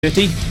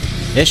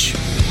30-ish.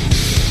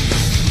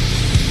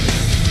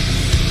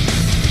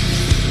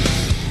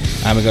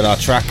 And we got our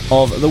track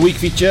of the week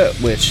feature,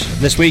 which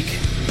this week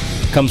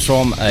comes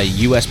from a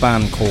US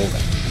band called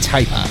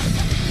Taipan.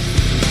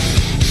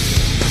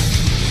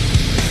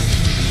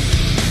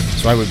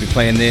 So I will be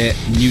playing their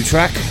new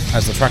track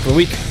as the track of the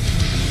week.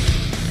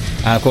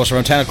 And of course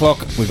around 10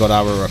 o'clock we've got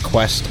our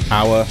request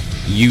hour,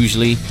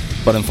 usually,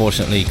 but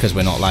unfortunately because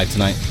we're not live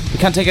tonight, we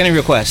can't take any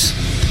requests.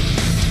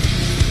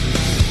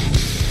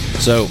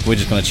 So we're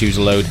just going to choose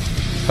a load.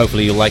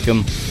 Hopefully you'll like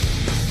them.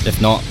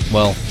 If not,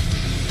 well,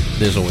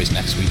 there's always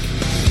next week.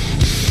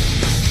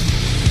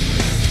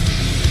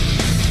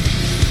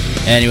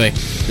 Anyway,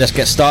 let's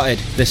get started.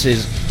 This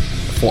is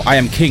for I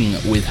Am King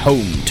with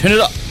Home. Turn it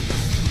up.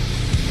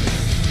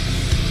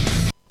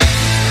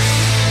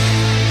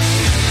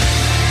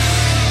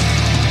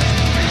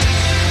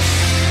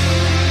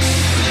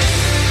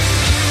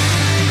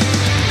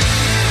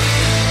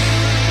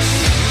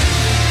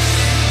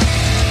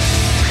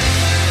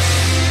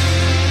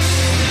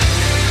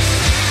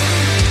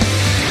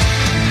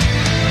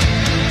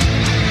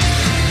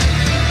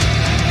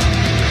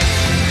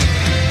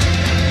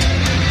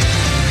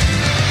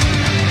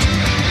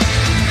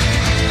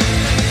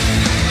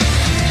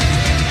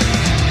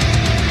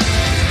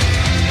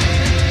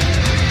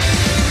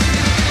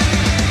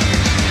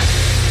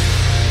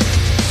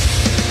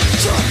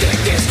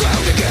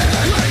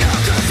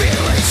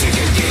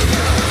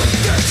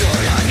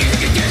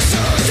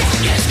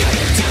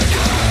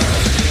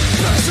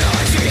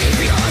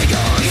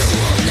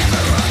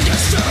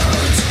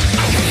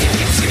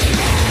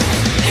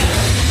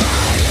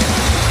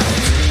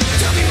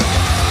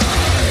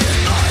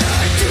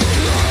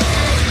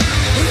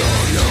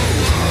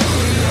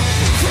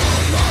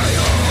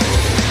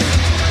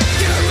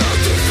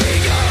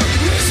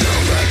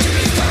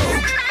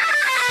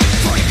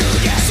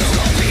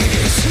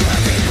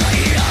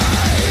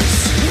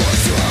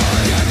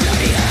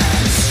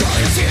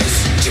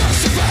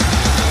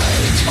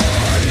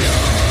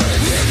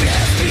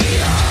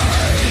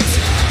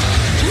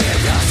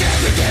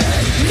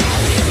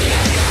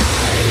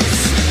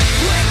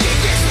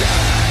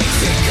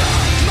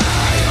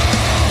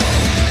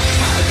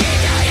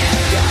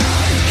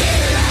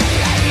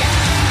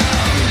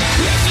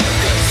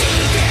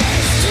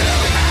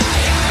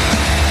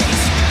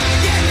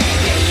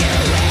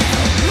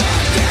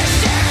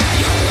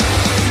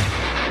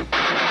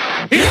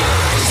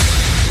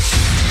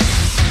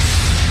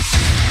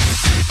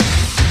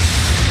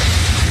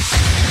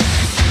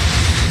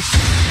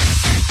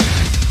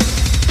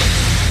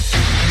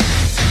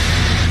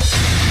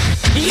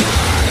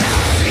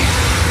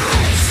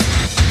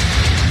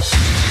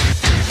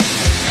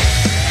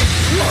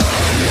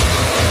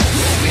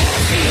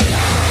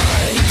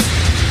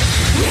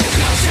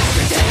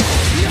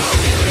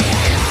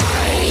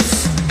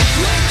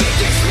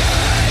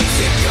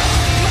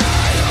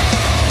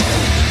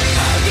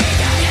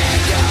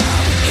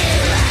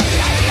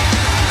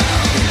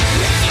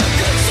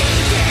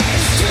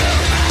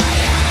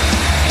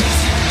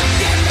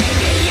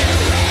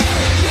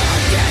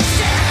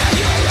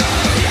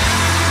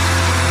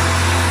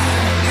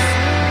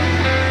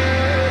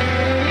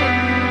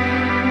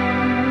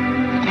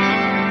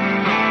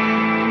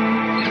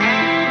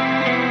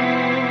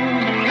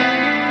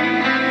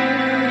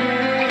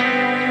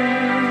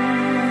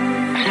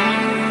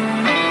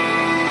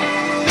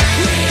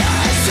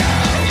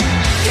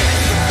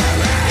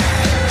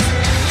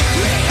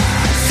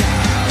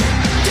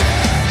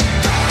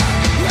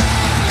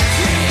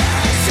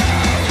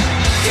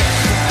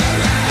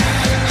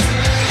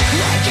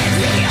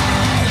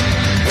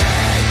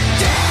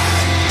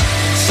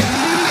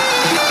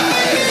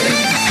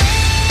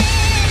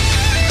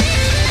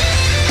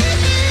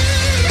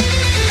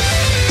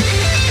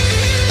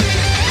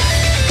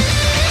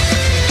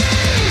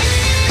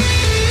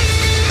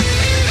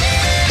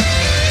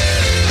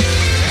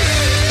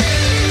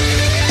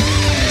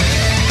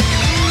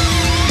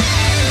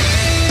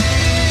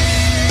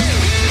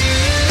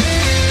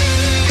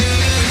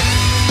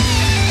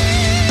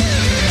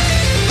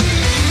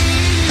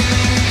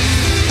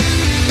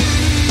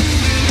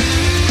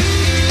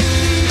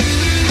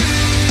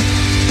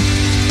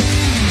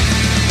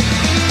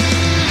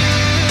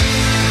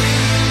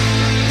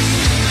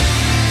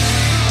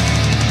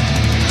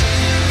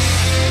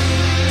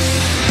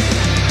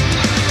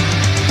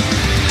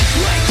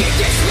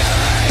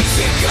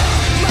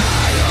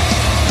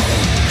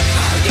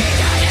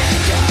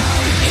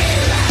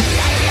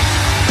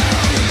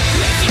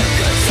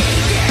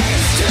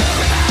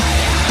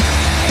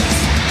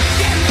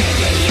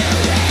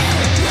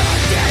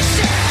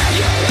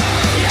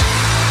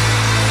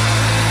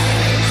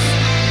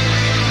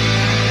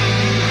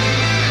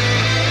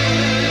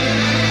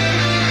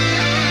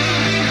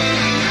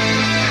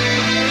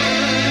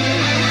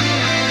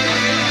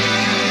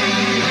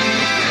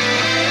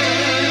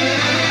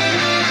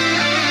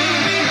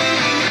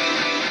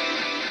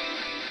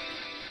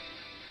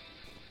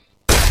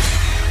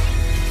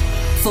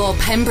 For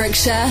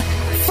Pembrokeshire,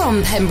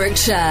 from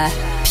Pembrokeshire,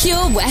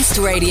 Pure West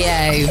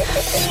Radio.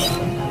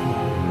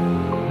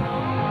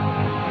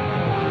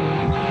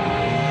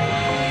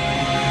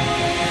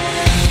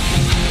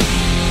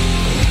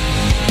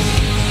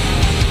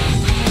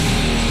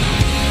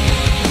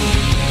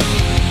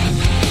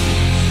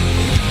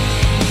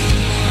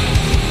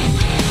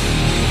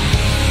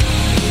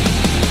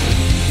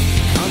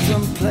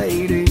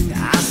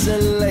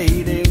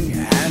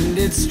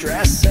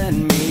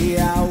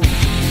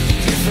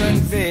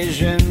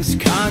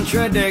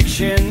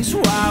 contradictions.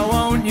 Why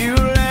won't you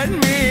let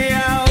me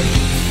out?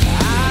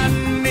 I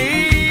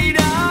need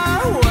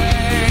a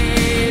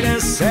way to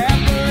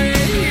separate,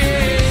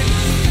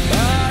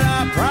 but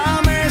I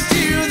promised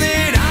you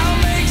that I'll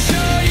make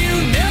sure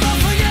you never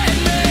forget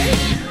me.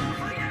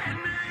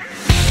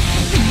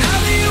 Now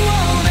that you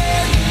want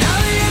it, now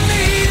that you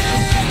need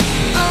it,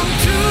 I'm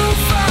too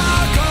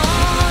far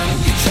gone.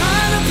 You're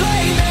trying to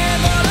play me,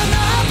 but I'm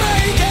not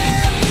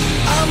breaking.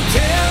 I'm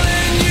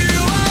telling you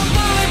I'm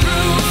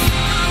bulletproof.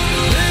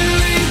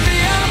 Believe me,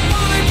 I'm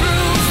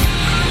bulletproof.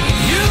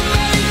 You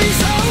made me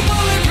so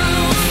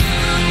bulletproof,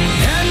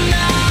 and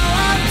now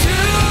I'm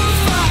too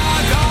far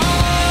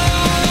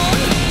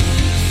gone.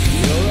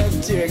 You're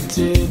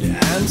addicted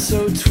and so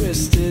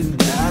twisted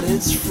that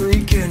it's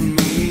freaking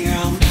me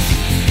out.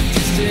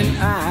 Distant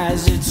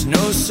eyes, it's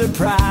no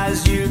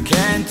surprise you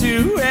can't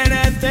do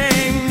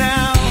anything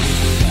now.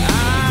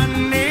 I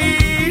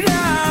need a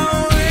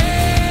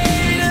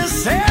way to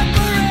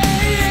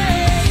separate,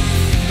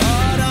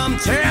 but I'm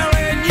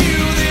telling you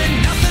that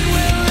nothing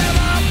will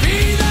ever be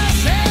the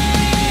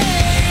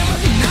same.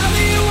 Now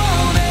that you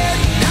want it,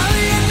 now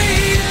that you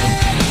need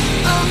it,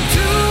 I'm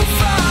too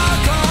far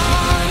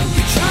gone.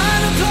 You're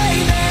trying to play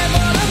me,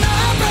 but I'm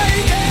not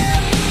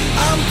breaking.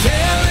 I'm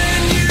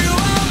telling you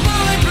I'm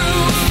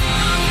bulletproof.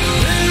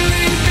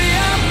 Believe me,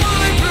 I'm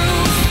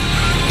bulletproof.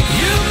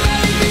 You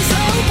made me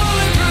so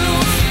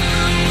bulletproof,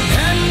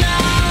 and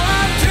now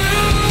I'm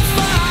too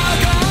far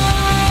gone.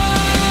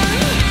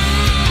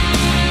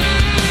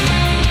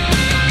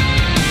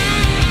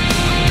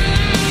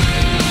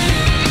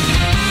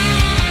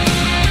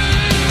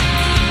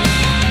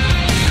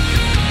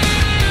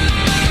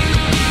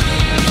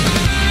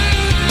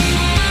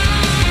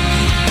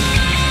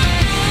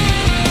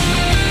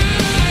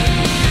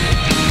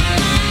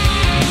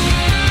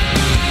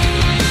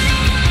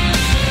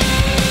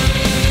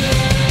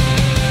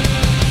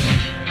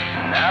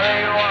 Now that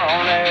you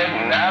want it,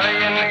 now that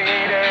you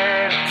need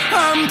it,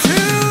 I'm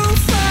too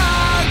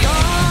far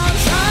gone.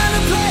 Trying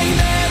to play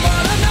me,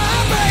 but I'm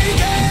not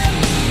breaking.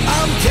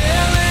 I'm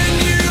telling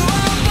you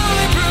I'm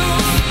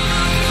bulletproof.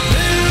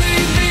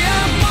 Believe me,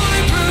 I'm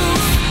bulletproof.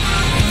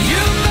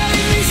 You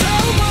made me so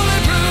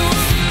bulletproof,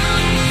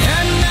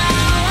 and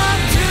now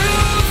I'm too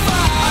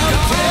far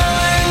gone. I'm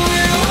telling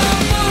you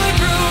I'm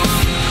bulletproof.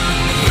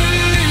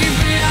 Believe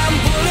me, I'm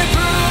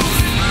bulletproof.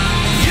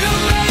 You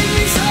made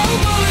me so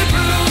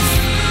bulletproof,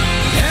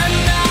 and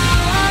now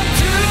I'm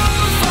too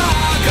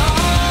far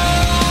gone.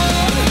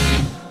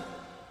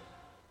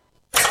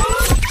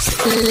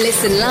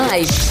 Listen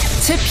live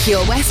to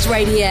Pure West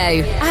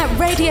Radio at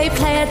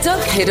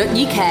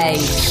radioplayer.co.uk.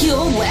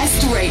 Pure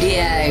West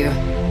Radio.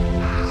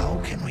 How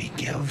can we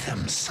give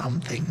them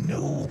something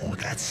new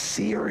that's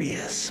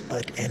serious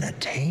but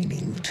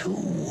entertaining too?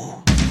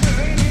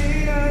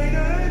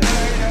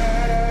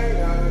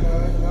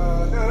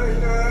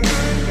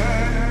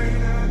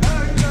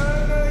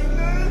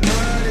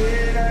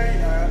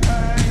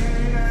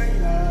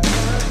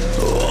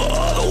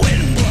 Oh, the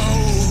wind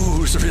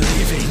blows,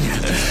 relieving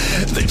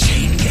the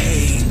chain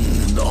gang,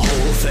 the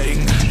whole thing,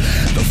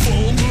 the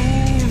full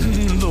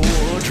moon, the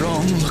war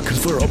drum, looking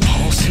for a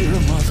pulse here,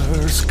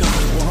 mother's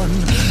got one.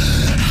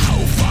 How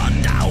far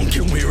down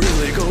can we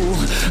really go?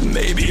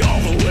 Maybe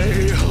all the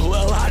way,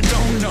 well, I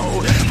don't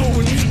know, but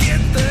when you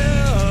get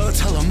there,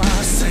 tell them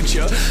I sent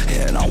you,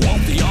 and I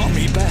want the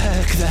army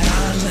back that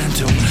I lent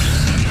them.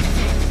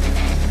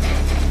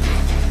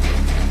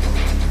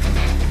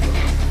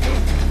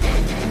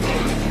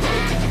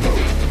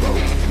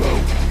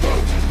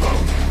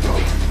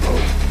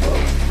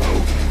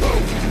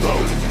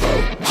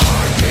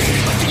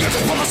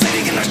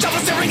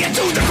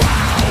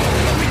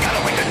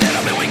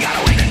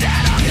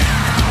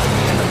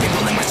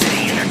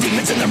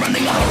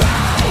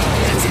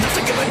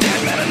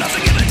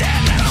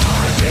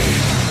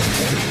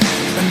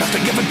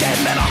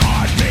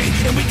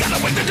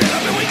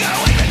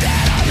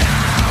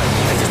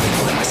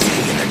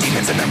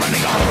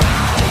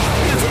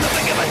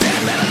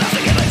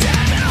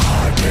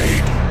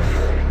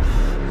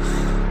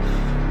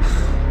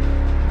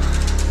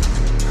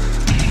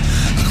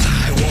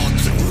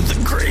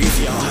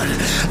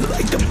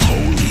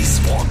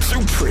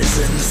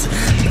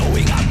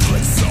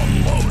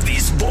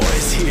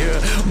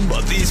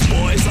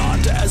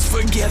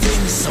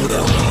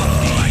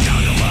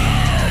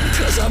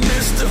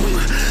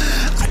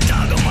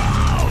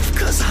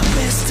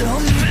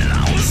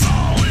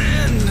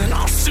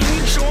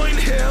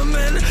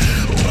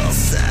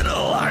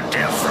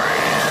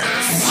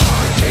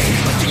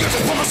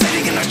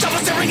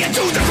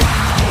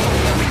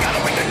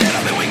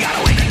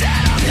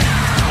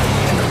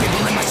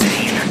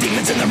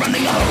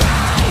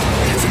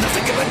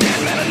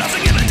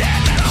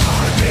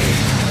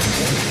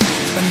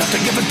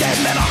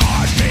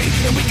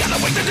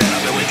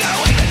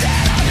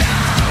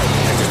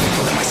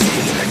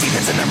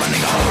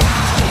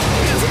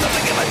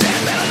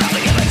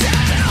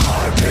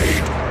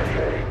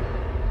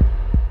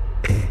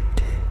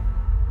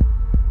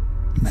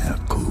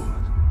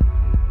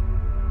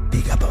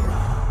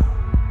 Picabora,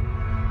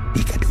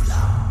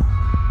 picadula.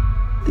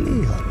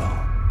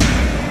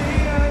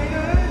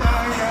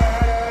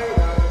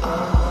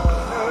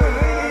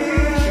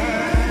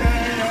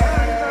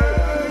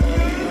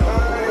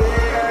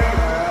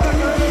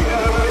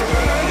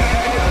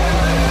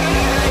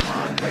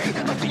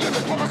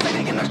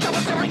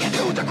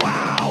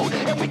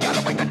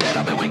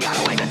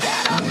 away the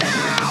data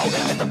now.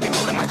 And the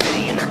people in my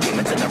city and their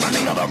demons and they're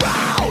running all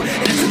around.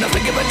 And it's enough to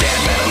give a dead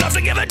man, enough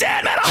to give a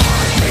dead man a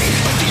heartbeat.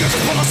 But the earth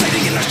is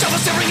pulsating and their shell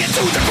is staring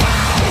into the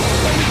ground.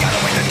 And we gotta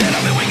wake the dead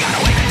up and we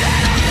gotta wake the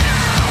dead up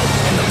now.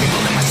 And the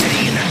people in my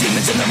city and their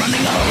demons and they're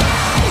running all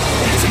around.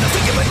 And it's enough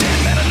to give a dead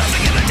man, enough to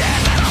give a dead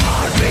man a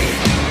heartbeat.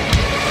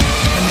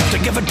 Enough to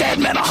give a dead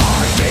man a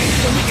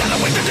heartbeat. And we gotta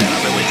wake the dead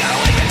up and we gotta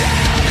wake the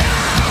dead up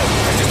now.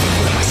 And there's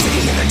people in my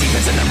city and their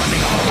demons and they're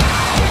running all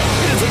around.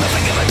 And it's enough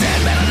to give a dead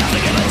man, enough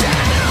to give a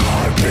dead man a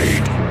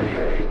heartbeat.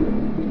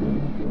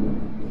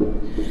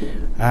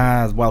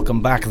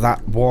 Welcome back.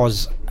 That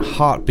was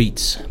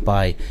Heartbeats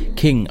by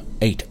King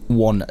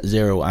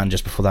 810, and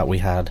just before that we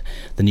had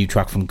the new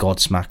track from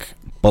Godsmack,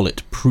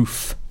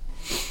 Bulletproof.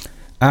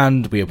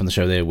 And we opened the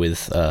show there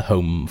with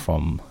Home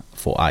from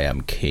For I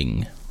Am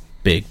King.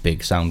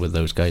 Big sound with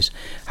those guys.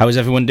 How is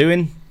everyone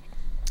doing?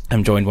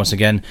 I'm joined once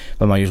again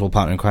by my usual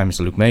partner in crime,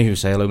 Mr. Luke Mayhew.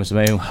 Say hello, Mr.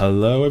 Mayhew.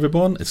 Hello,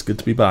 everyone. It's good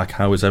to be back.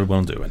 How is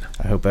everyone doing?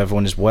 I hope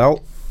everyone is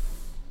well.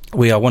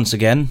 We are once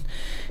again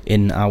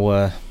in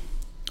our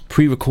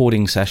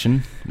pre-recording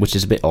session, which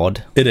is a bit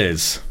odd. It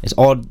is. It's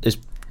odd.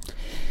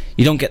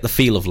 You don't get the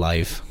feel of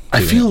live.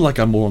 I feel like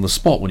I'm more on the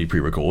spot when you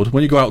pre-record.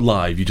 When you go out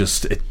live, you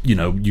just,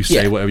 you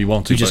say whatever you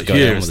want to. You just but go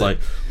here down it's with like,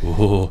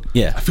 oh,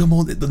 yeah. I feel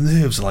more, the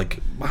nerves are like,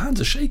 my hands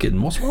are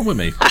shaking. What's wrong with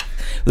me?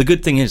 The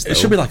good thing is, though, it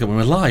should be like when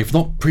we're live,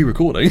 not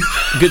pre-recording.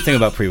 The good thing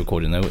about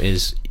pre-recording, though,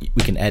 is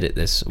we can edit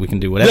this. We can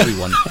do whatever we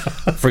want.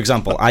 For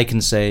example, I can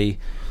say,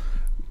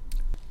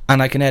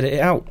 and I can edit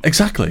it out.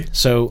 Exactly.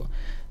 So,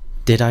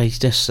 did I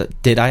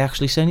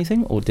actually say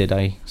anything, or did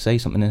I say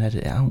something and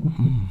edit it out?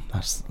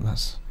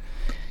 That's.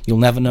 You'll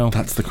never know.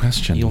 That's the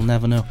question. You'll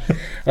never know.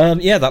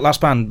 That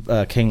last band,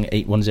 King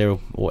 810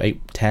 or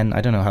 810, I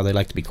don't know how they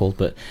like to be called,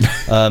 but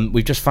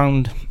we've just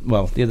found,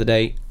 the other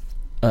day,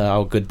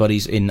 our good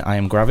buddies in I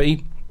Am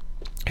Gravity,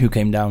 who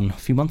came down a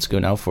few months ago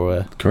now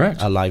for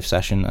a live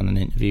session and an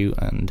interview,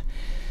 and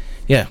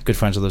good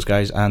friends of those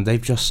guys, and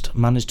they've just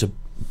managed to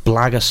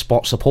blag a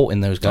spot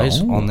supporting those guys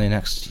on their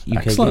next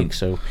UK gig,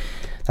 so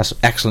that's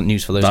excellent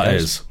news for those guys. That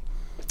is.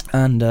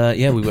 And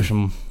we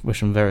wish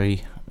them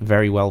very,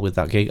 very well with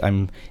that gig.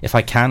 If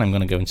I can, I'm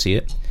going to go and see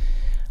it.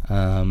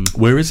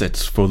 Where is it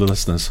for the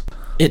listeners?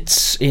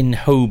 It's in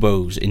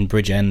Hobos in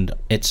Bridgend.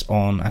 It's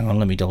on, hang on,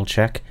 let me double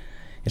check.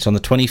 It's on the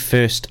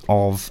 21st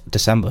of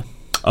December.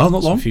 Oh,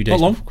 not long. A few days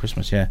before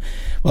Christmas, yeah.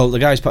 Well, the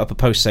guys put up a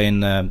post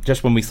saying,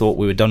 just when we thought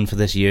we were done for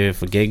this year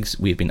for gigs,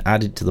 we've been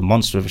added to the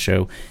monster of a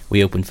show.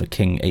 We opened for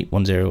King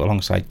 810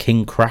 alongside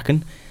King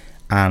Kraken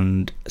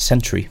and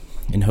Sentry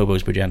in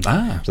Hobos Bridgend.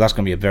 So that's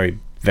going to be a very,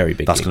 very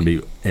big That's gig. going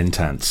to be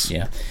intense.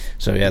 Yeah.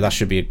 So, that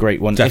should be a great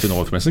one. Definitely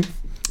not worth missing.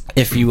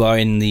 If you are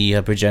in the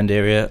Bridgend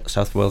area,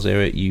 South Wales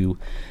area, you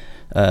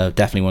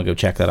definitely want to go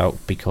check that out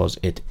because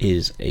it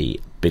is a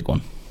big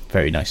one.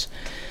 Very nice.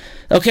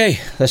 Okay,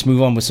 let's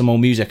move on with some more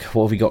music.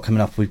 What have we got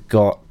coming up? We've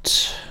got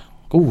some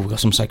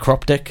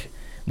Psychroptic,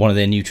 one of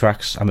their new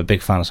tracks. I'm a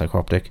big fan of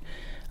Psychroptic.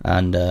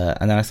 And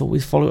then I thought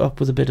we'd follow it up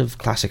with a bit of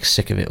classic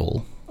Sick of It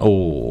All.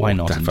 Oh, why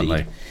not? Definitely.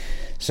 Indeed.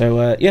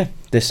 So,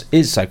 this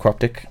is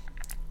Psychroptic.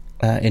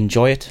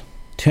 Enjoy it,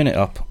 turn it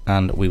up,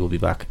 and we will be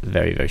back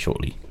very, very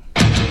shortly.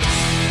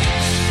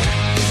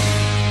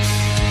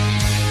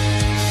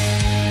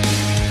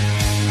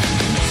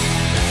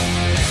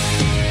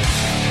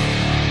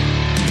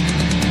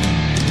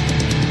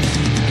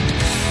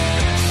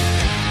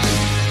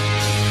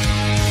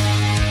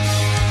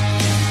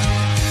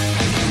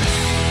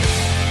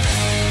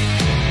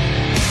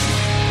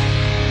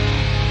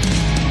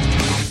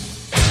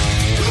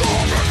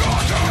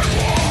 Forgotten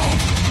one,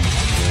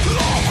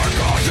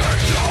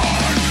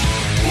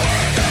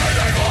 where did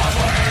it was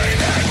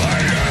waiting for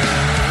you?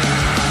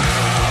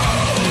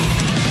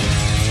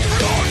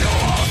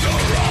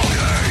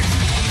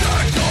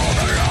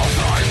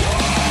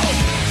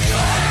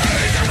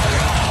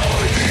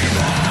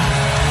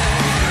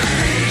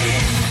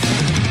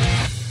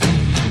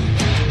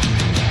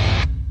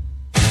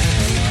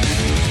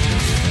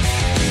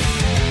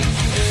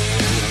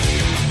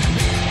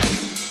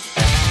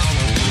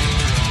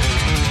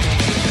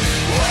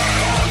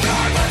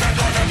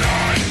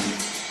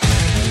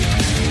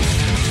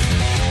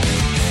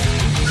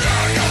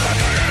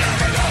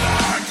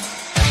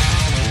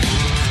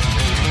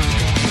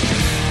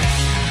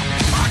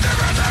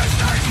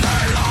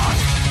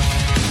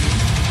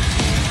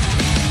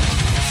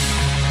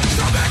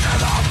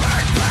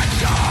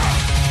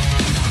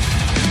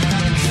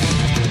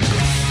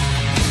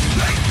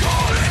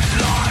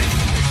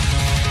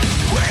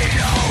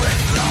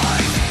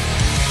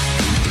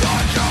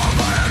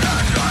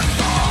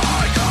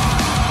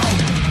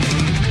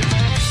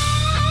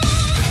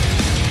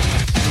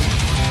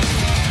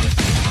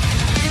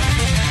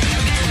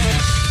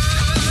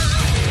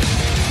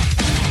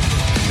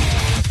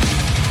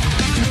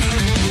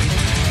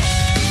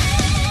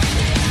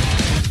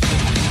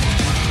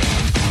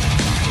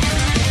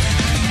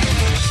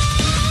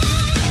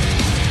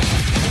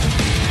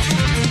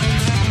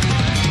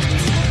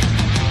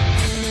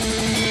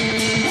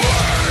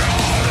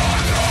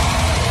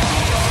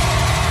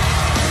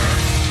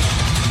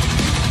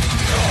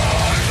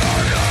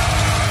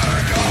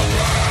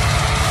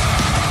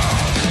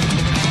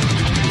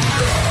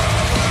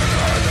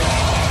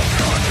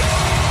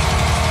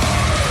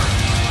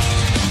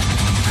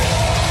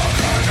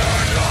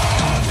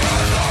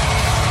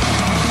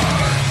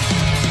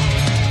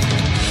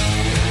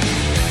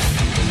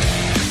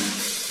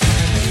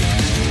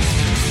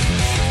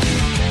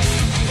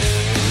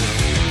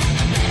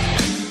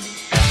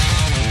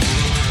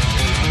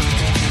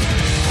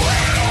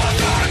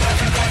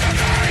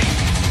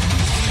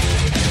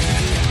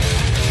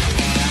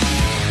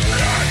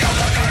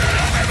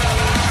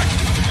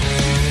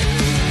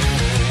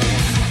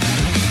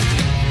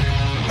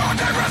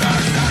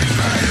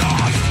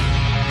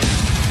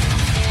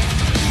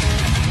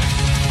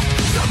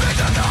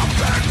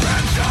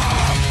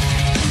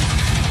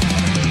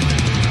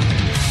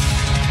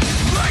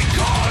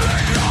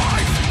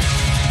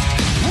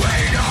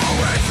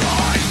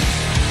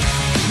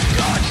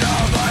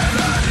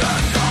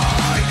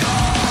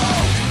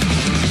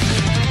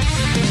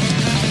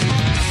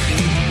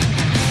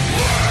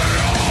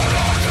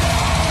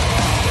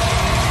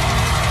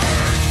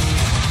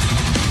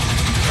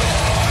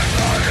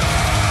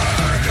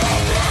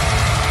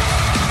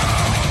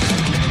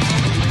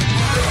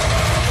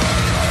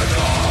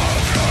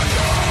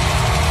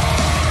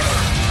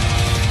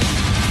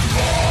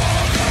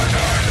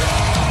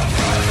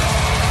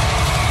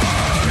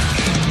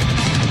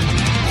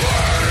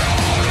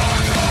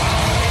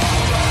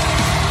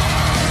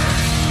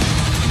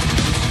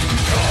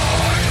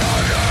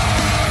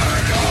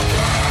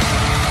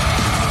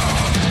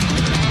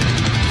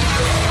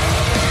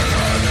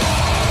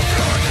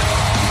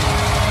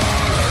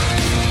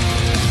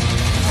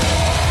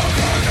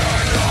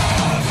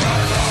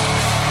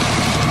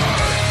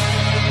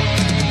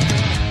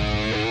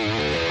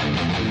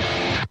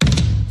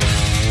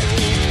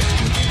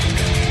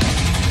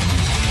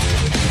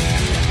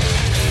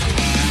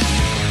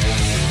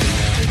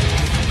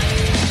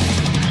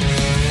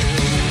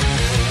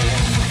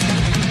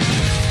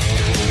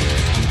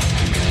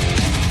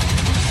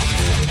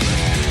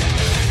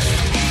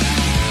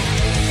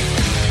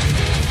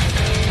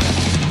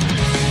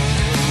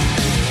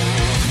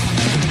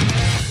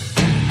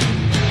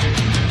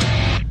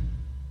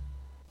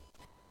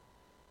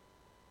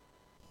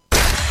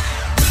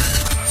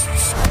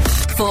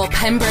 For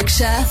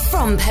Pembrokeshire,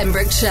 from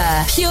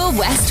Pembrokeshire, Pure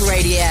West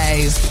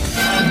Radio.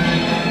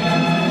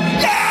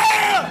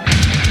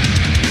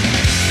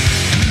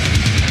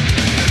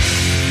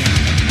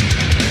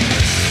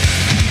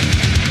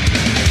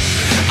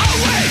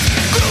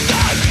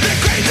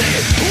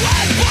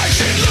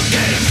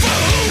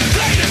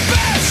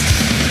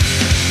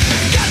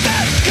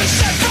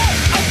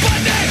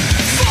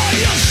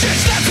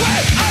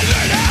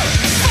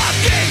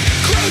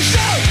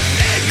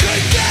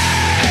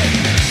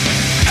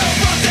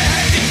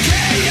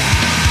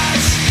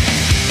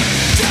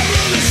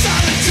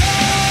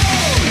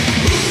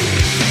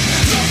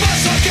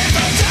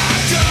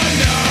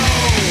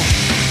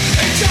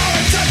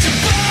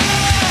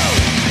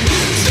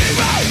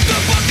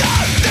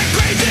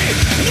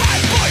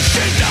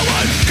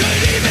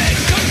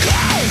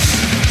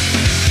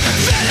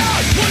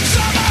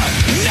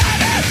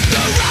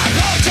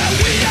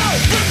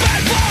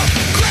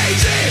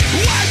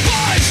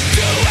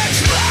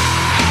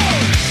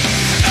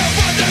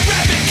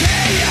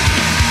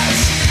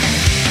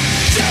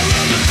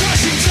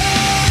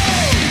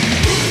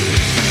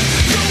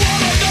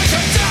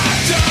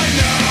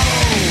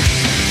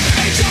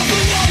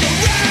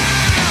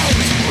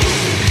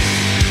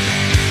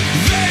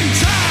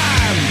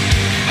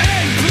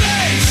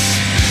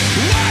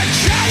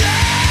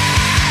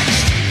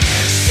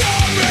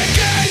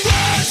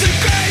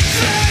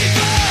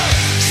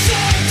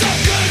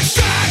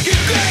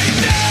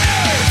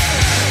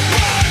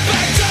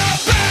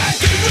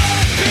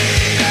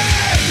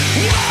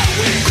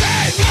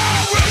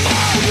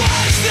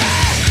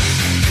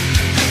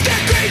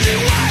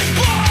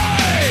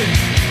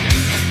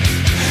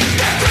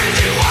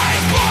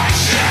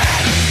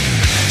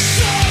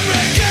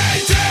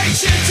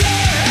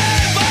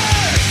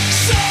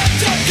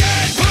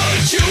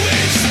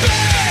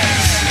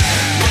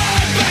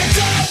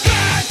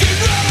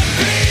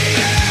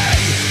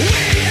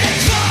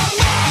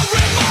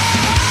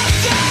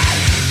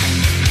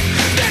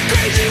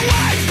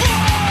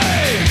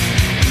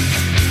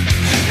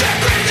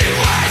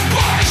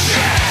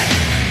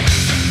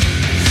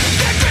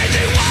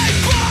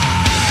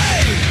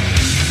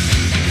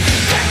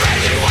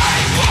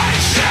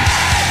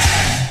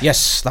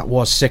 Yes, that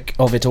was Sick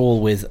of It All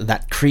with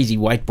That Crazy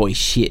White Boy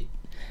Shit.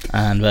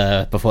 And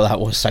before that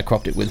was I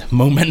cropped it with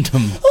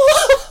Momentum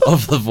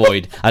of the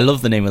Void. I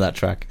love the name of that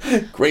track.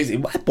 Crazy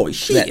White Boy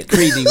Shit. That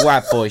Crazy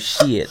White Boy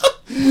Shit.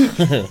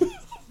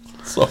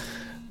 So,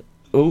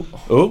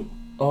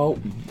 Oh.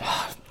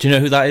 Do you know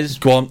who that is?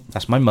 go on.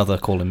 That's my mother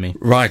calling me.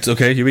 Right,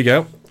 okay, here we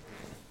go.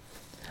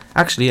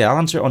 Actually, yeah, I'll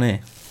answer it on here.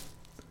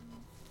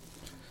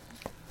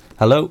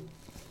 Hello?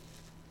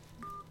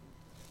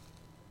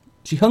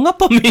 She hung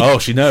up on me. Oh,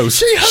 she knows.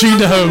 She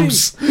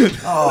knows.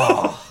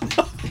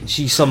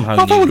 She somehow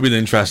That knew. would have been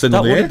interesting.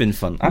 That wouldn't would it? have been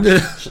fun.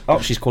 Actually, oh,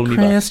 she's calling me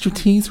back. Chris, your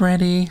tea's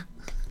ready.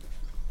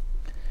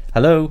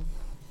 Hello?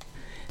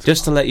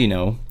 Just to let you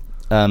know,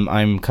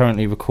 I'm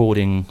currently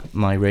recording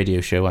my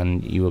radio show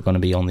and you are going to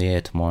be on the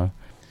air tomorrow.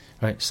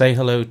 Right, say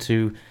hello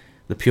to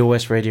the Pure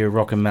West Radio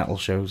Rock and Metal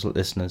Show's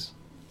listeners.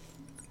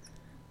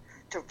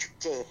 Don't you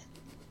dare.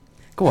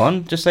 Go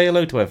on, just say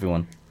hello to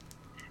everyone.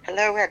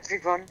 Hello,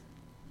 everyone.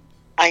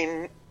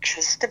 I'm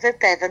Christopher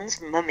Bevan's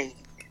mummy.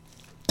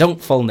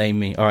 Don't full name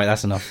me. Alright,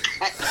 that's enough.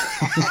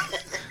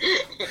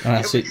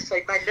 That's it. It's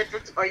like my little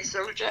toy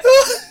soldier.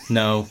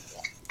 No.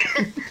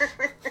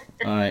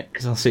 Alright,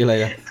 I'll see you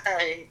later.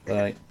 Hi.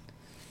 Bye.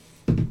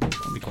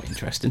 That'll be quite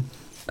interesting.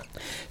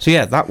 So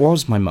yeah, that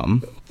was my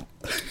mum.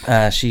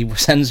 She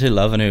sends her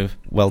love and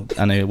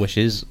her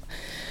wishes.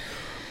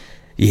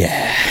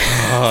 Yeah,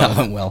 that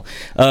went well.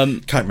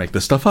 Can't make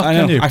this stuff up, I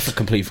know. can you? I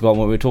completely forgot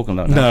what we were talking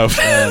about now.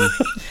 No.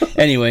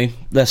 Anyway,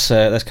 let's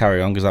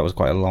carry on because that was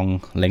quite a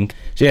long link.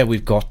 So yeah,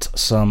 we've got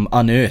some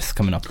Unearth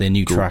coming up. Their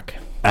new track.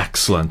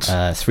 Excellent.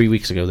 3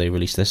 weeks ago they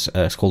released this.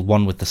 It's called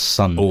One with the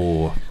Sun.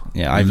 Oh,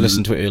 Yeah, I've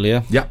listened to it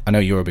earlier. Yeah. I know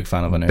you're a big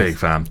fan of Unearth. big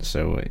fan.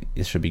 So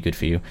this should be good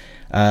for you.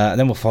 And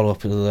then we'll follow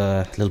up with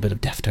a little bit of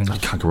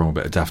Deftones. Can't go wrong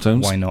with a bit of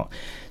Deftones. Why not?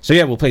 So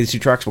yeah, we'll play these two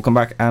tracks, we'll come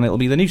back, and it'll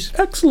be the news.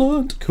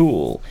 Excellent.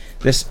 Cool.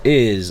 This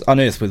is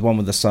Unearth with One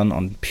with the Sun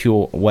on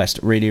Pure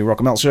West Radio Rock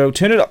and Metal Show.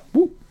 Turn it up.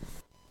 Woo.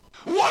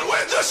 One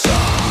with the sun.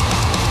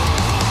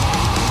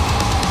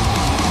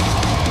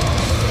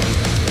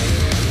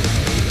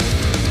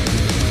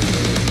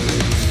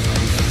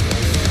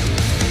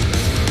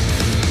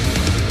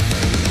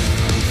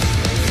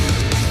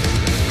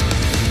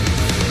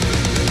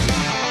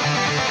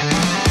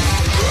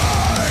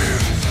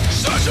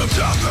 Such a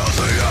death fills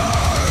the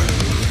air.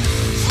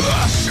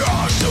 Flash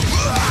charge to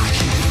black.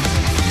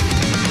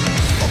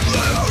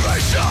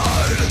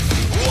 Obliteration.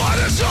 What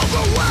is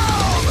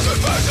overwhelmed? The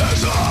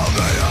faces of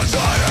the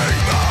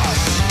undying mass.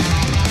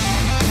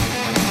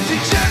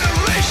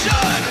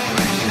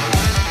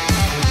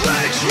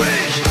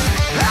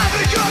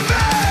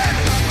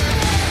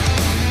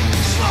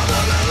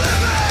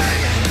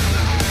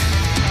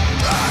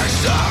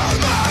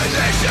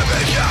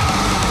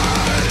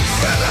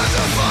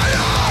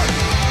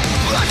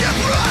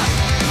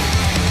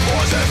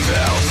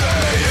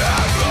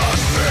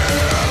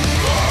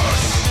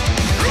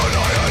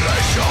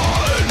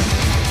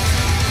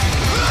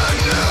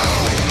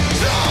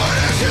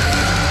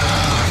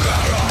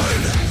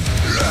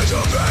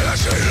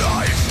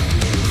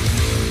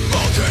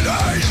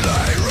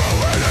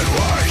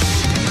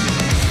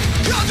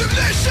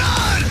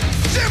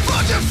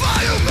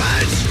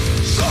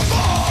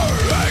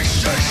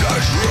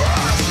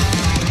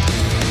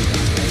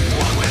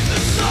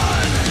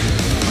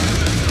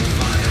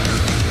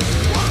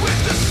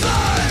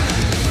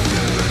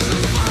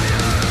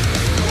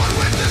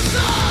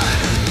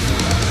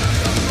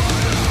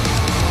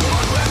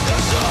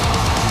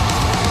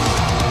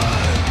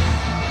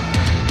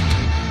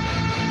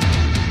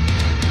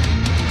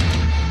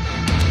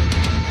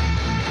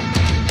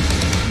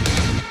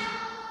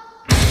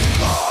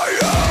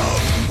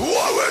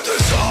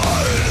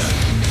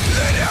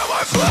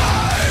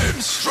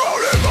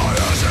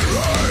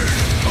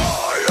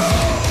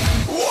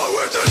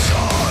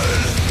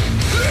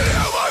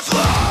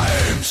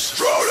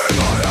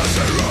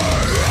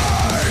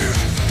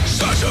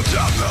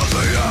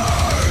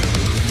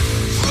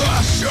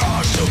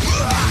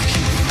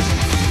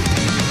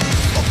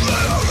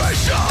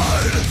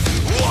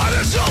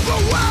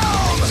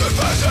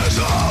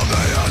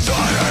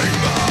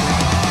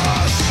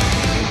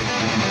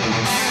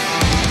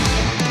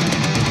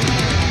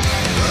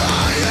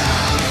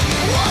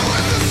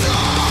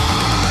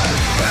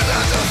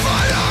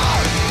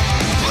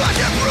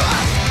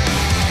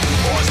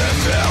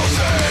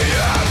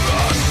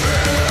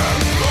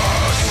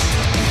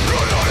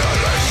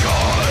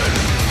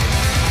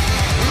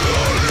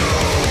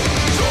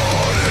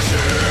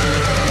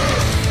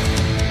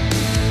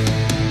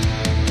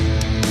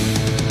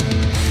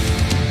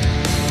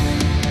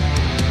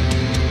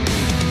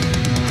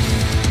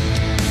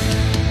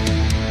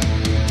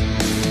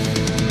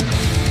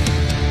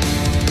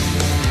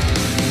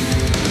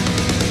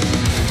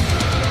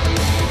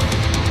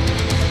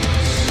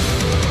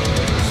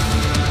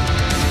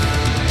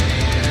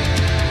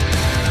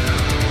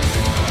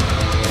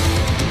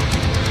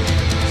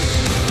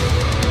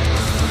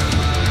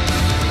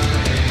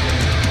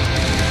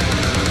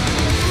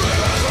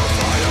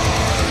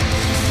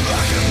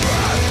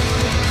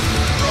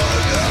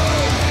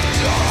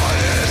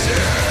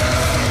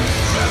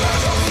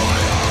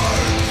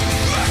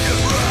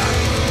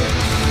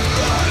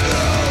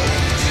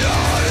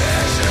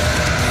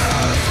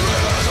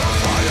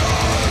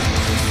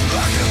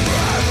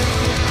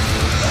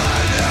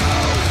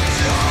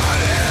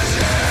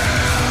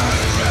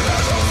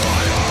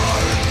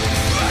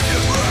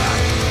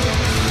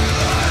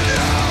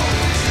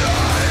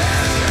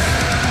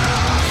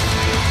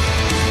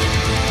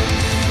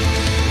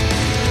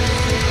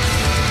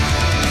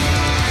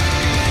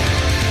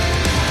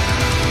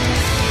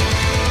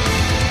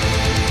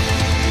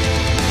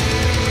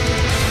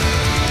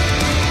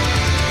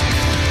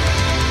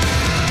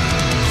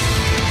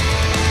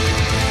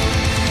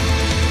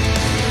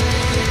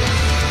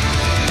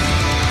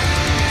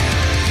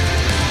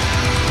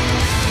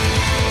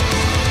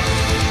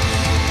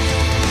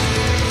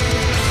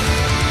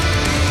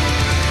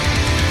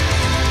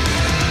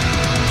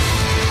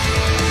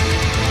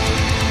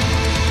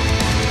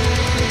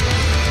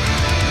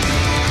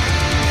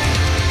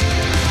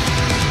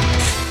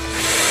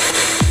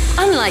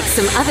 Unlike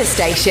some other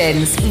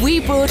stations, we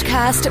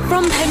broadcast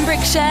from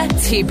Pembrokeshire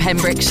to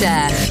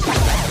Pembrokeshire.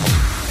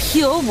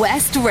 Pure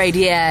West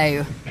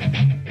Radio.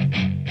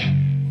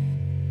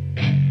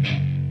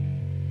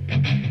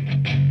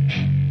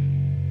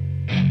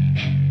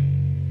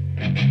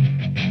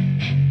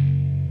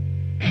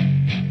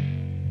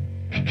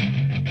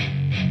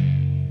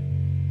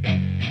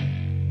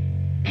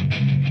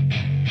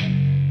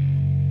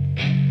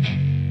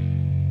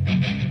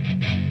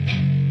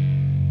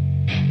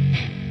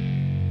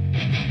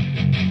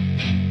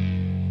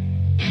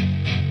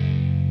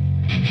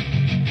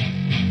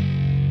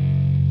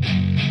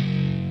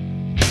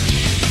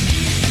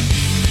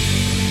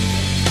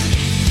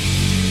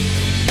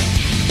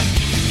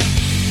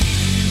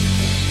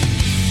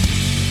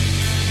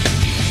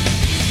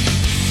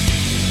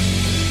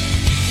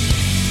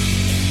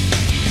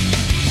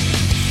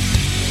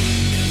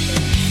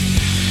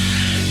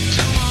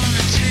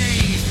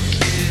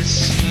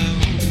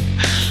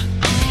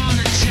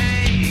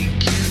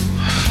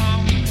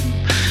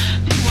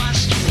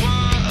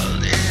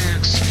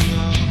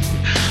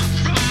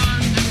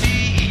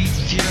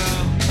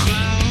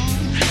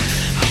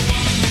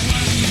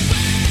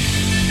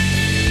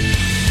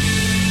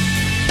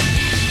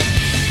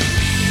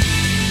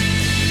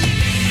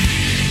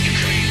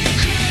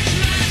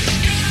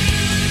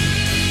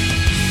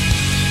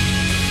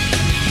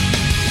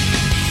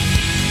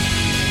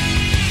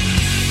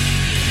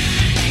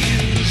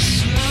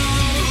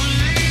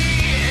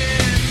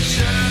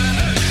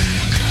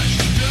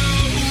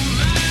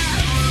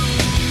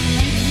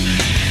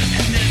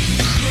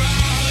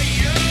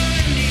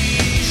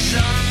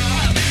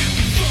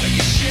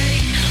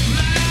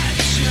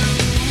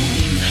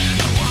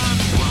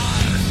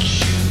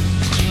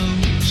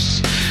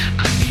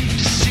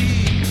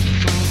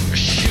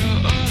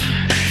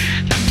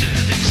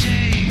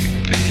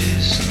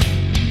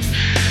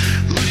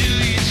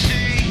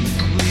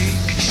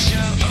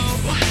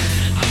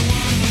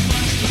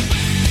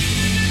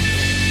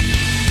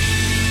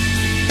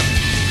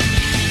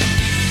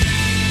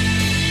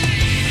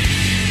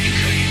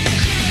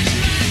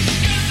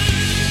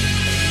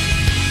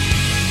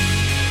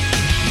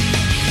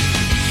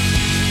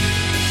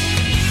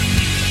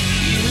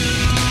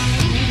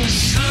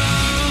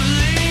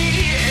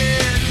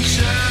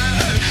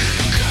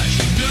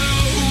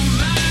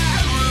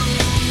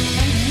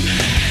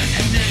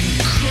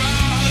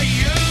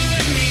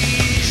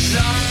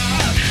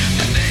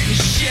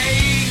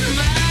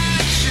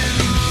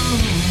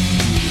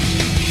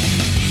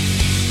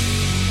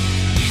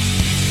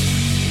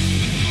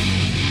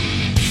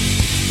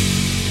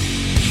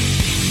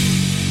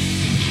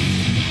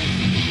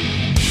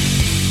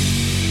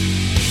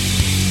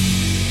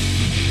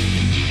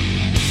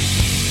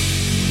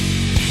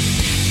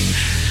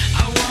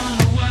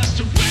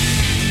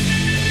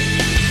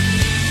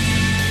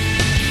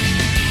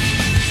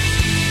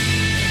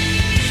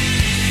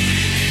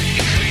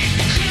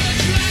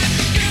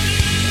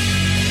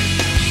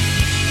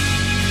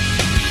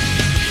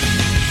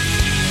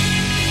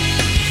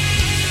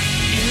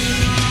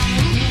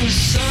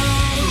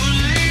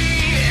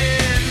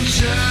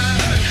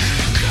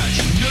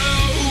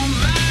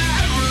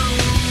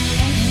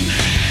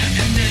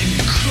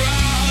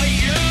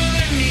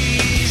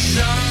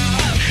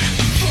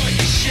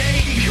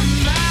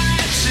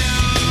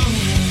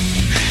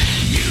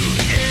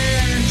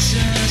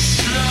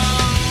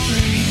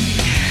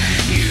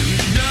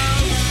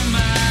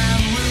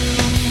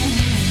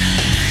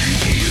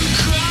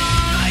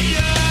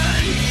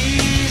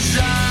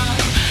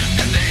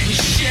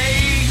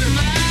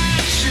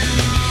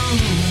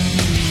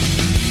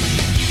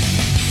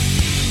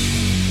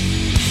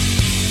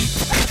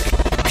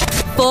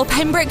 For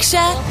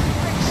Pembrokeshire,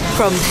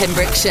 from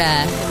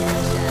Pembrokeshire.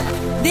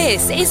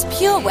 This is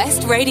Pure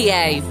West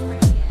Radio.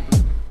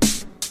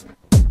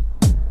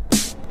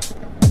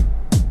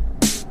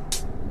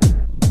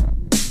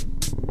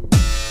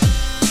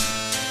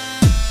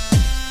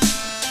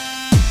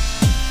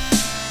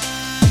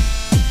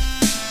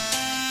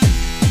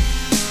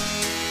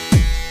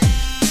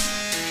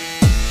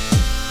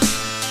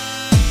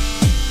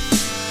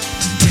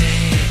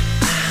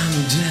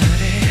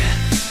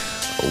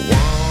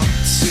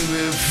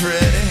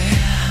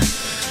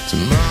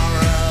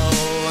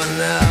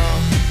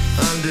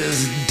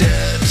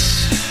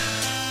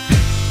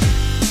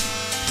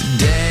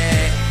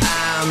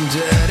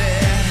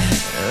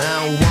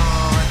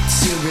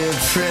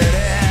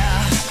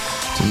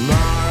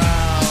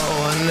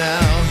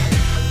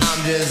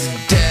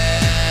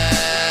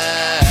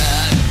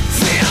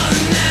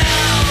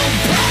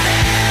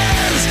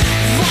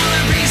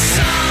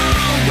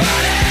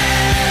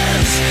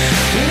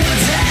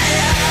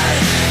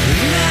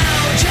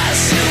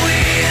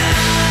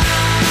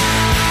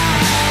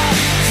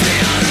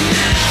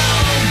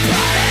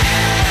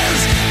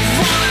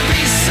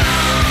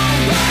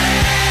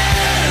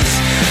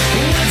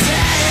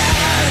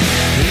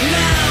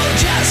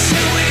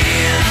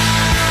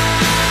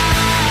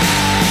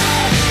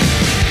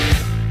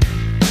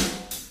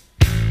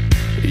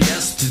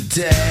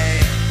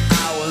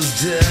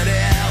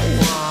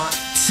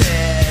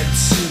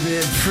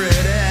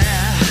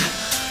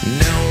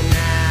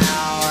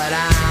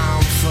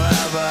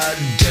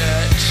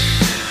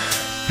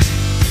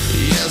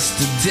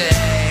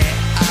 day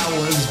I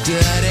was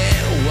dirty,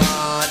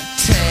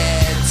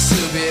 wanted to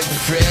be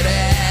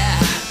pretty.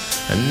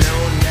 I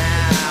know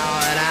now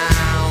that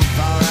I'm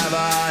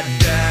forever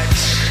dirt.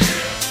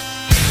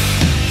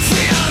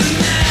 Feel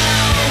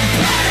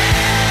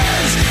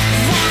nobody's,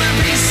 wanna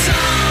be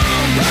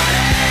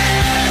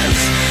somebody's.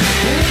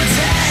 We're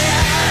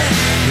dead,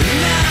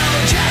 know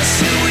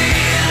just who we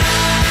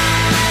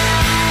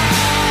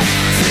are.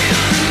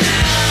 Feel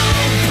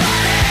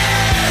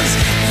nobody's,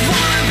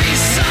 wanna be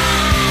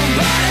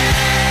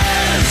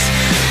somebody's.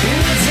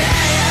 We're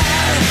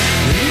dead,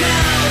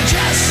 know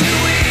just who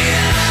we are.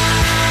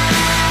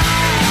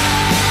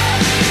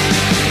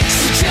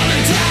 So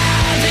children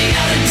died the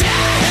other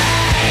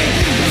day.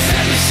 We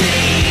fed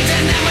machines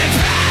and then we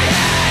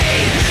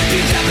prayed.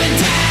 Beat up and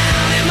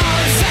down and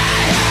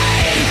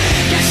mollified.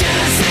 You should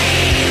have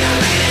seen the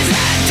ladies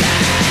that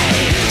day.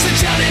 So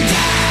children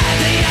died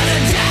the other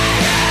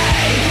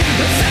day.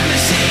 We fed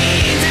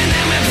machines and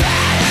then we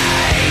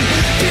prayed.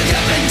 Beat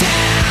up and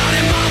down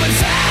and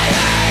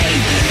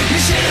mollified. You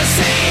should have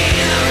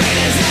seen the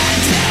ladies that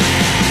day.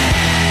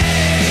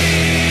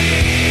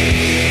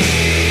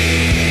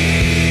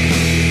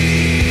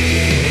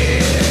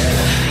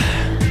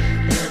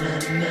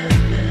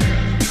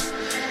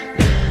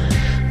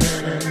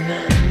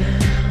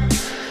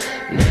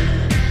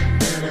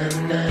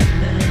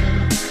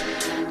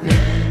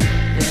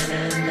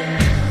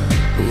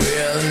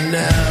 We're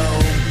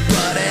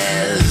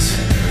nobodies,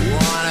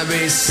 wanna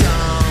be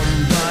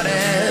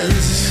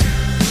somebody's.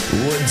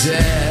 We're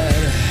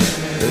dead,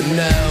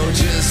 know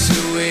just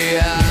who we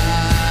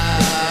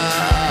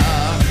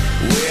are.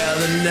 We're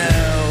the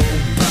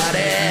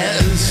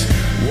nobodies,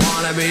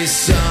 wanna be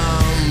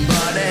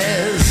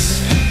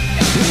somebody's.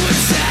 We're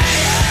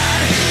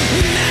tired,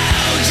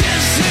 know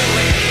just who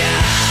we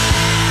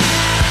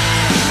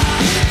are.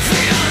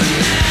 Feel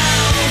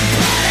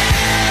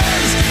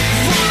nobodies,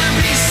 wanna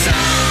be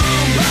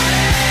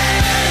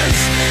somebody's.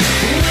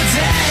 We're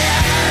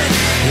tired,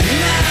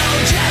 know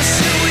just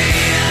who we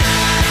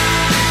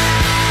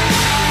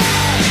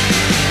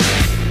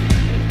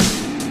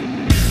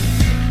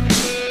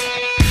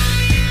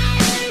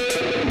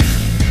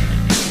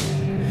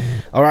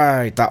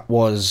Alright, that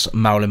was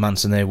Marilyn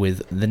Manson there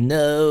with The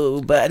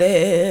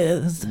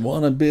Nobodies.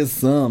 Wanna be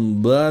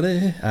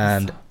somebody.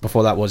 And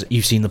before that was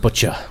You've Seen the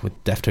Butcher with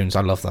Deftones.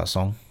 I love that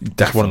song.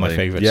 That's one of my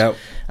favourites. Yeah.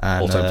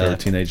 And, All-time favourite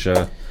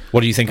teenager.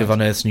 what do you think of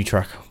Unearth's new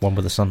track, One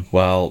with the Sun?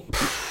 Well,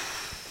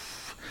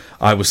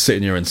 I was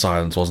sitting here in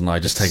silence, wasn't I?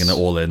 Just taking it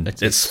all in.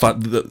 It's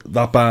fun.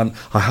 That band,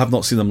 I have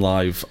not seen them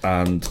live,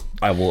 and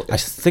I'm not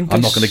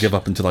going to give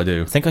up until I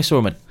do. I think I saw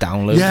him at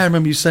Download. Yeah, I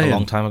remember you saying a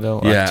long time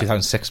ago. Yeah.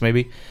 2006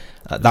 maybe.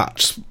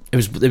 It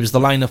was the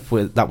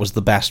lineup that was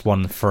the best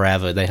one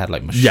forever. They had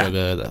like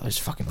Meshuggah. That was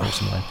fucking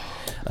awesome, man.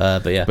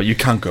 But yeah, but you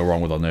can't go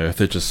wrong with Unearth.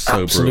 They're just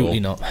so absolutely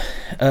brutal.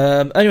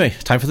 Not. Anyway,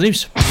 time for the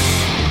news.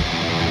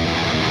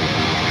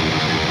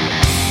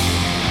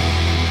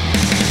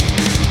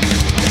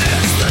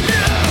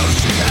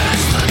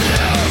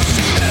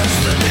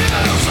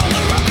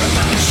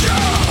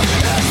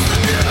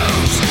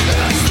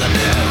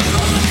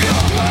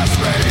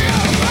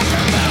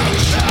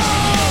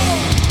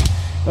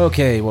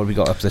 Okay, what have we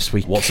got up this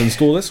week? What's in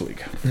store this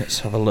week? Let's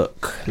have a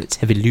look.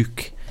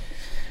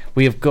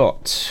 We have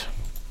got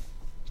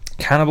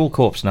Cannibal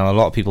Corpse. Now, a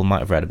lot of people might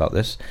have read about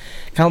this.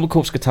 Cannibal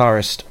Corpse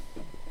guitarist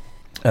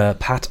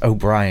Pat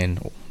O'Brien.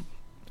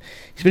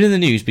 He's been in the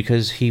news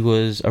because he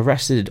was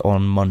arrested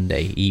on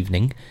Monday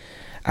evening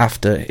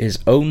after his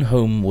own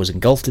home was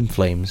engulfed in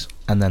flames,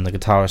 and then the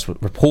guitarist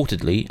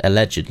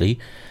allegedly,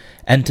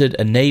 entered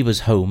a neighbour's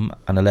home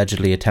and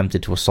allegedly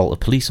attempted to assault a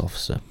police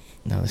officer.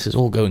 Now, this is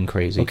all going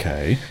crazy.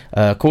 Okay.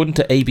 According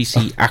to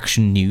ABC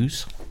Action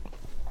News,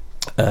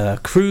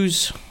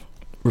 crews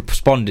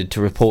responded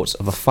to reports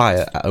of a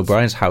fire at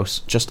O'Brien's house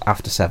just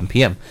after 7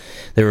 p.m.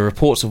 There were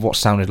reports of what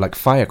sounded like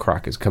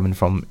firecrackers coming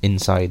from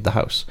inside the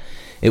house.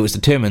 It was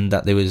determined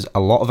that there was a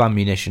lot of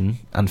ammunition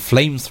and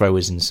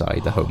flamethrowers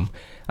inside the home,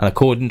 and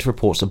according to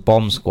reports, a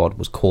bomb squad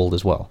was called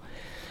as well.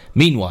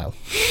 Meanwhile,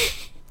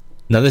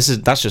 now that's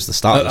just the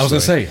start. I was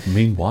going to say,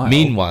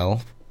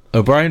 Meanwhile,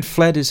 O'Brien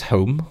fled his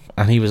home,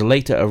 and he was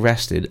later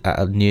arrested at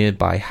a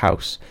nearby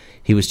house.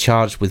 He was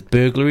charged with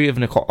burglary of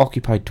an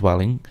occupied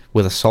dwelling,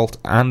 with assault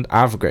and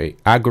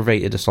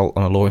aggravated assault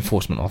on a law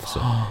enforcement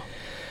officer.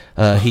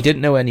 He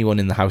didn't know anyone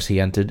in the house he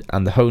entered,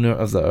 and the owner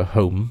of the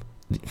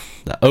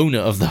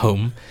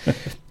home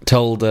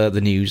told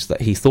the news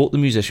that he thought the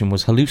musician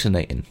was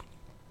hallucinating,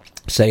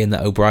 saying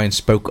that O'Brien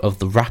spoke of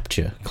the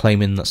rapture,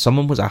 claiming that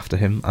someone was after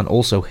him and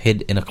also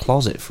hid in a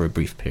closet for a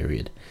brief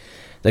period.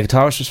 The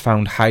guitarist was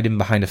found hiding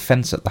behind a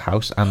fence at the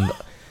house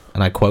and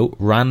I quote,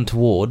 ran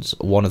towards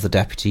one of the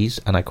deputies,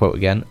 and I quote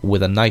again,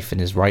 with a knife in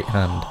his right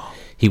hand.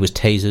 He was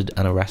tasered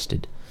and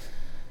arrested.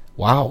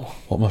 Wow.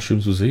 What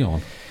mushrooms was he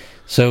on?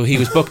 So he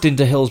was booked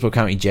into Hillsborough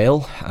County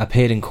Jail,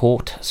 appeared in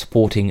court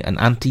sporting an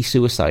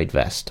anti-suicide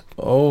vest.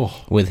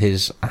 With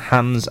his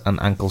hands and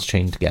ankles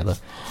chained together.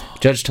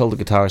 Judge told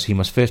the guitarist he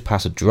must first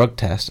pass a drug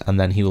test,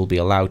 and then he will be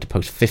allowed to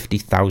post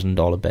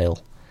 $50,000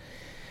 bail.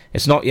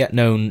 It's not yet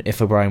known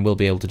if O'Brien will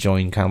be able to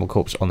join Cannibal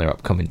Corpse on their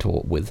upcoming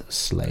tour with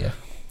Slayer.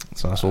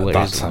 So that's all there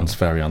That is. sounds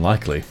very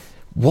unlikely.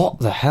 What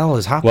the hell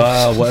has happened?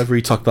 Well, whatever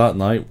he took that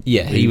night.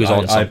 Yeah, he was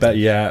on I bet,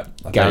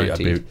 something.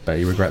 Guaranteed. I bet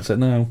he regrets it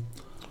now.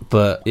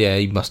 But yeah,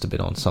 he must have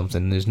been on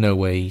something. There's no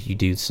way you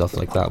do stuff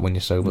like that when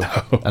you're sober.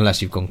 No.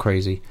 Unless you've gone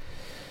crazy.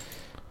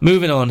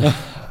 Moving on.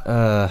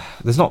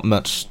 There's not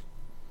much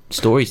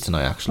stories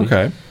tonight, actually.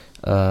 Okay.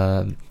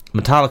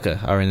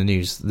 Metallica are in the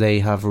news. They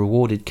have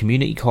rewarded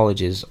community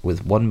colleges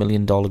with $1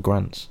 million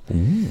grants.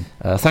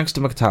 Thanks to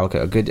Metallica,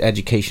 a good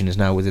education is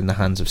now within the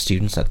hands of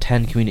students at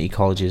 10 community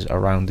colleges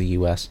around the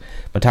US.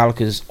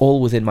 Metallica's All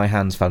Within My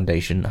Hands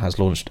Foundation has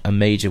launched a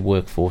major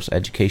workforce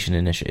education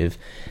initiative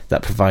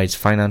that provides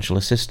financial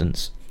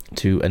assistance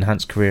to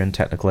enhance career and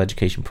technical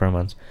education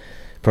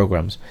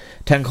programs.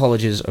 10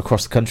 colleges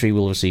across the country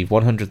will receive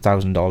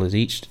 $100,000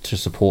 each to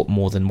support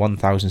more than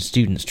 1,000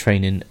 students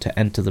training to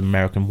enter the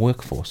American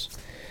workforce.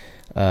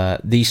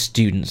 These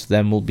students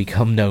then will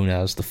become known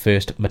as the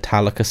first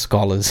Metallica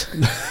Scholars.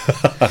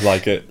 I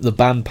like it. The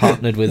band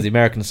partnered with the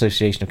American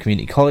Association of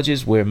Community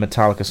Colleges, where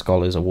Metallica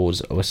Scholars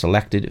Awards were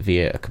selected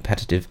via a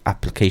competitive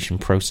application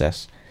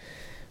process.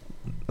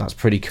 That's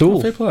pretty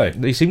cool. Fair play.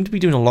 They seem to be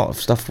doing a lot of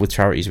stuff with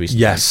charities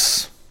recently.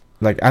 Yes.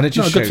 And it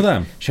just good for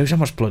them. Shows how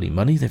much bloody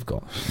money they've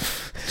got.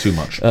 Too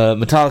much.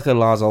 Metallica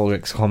Lars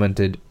Ulrichs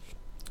commented,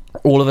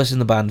 "All of us in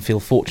the band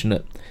feel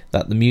fortunate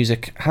that the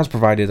music has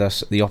provided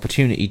us the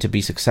opportunity to be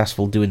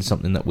successful doing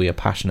something that we are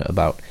passionate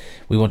about.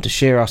 We want to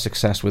share our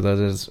success with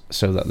others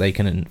so that they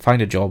can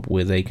find a job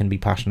where they can be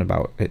passionate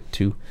about it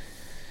too."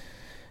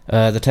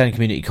 The 10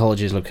 community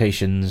colleges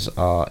locations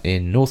are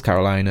in North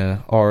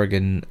Carolina,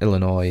 Oregon,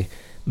 Illinois,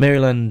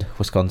 Maryland,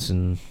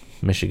 Wisconsin,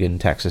 Michigan,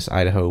 Texas,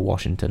 Idaho,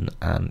 Washington,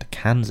 and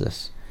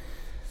Kansas.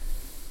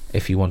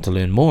 If you want to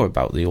learn more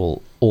about the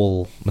all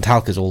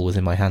Metallica's All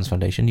Within My Hands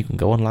Foundation, you can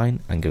go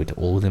online and go to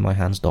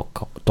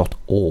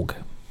allwithinmyhands.org.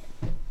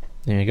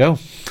 There you go.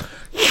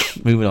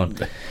 Moving on.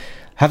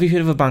 Have you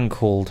heard of a band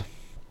called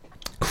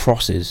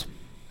Crosses?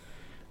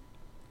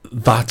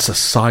 That's a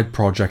side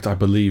project, I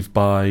believe,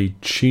 by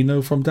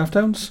Chino from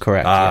Deftones?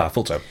 Correct. Ah, yeah. I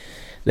thought so.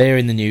 They're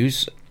in the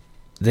news.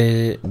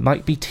 They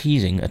might be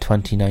teasing a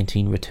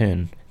 2019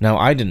 return. Now,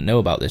 I didn't know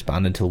about this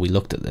band until we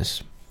looked at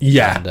this.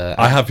 Yeah, And,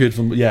 I have heard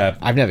from... Yeah.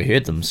 I've never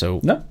heard them,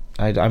 so No.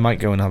 I might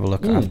go and have a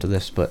look after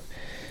this. But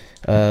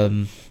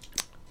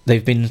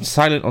they've been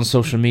silent on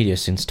social media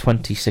since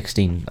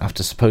 2016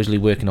 after supposedly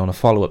working on a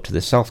follow-up to the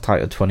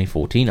self-titled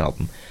 2014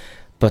 album.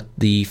 But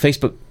the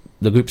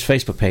group's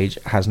Facebook page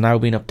has now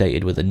been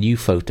updated with a new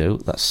photo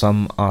that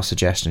some are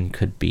suggesting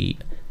could be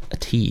a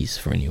tease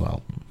for a new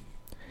album.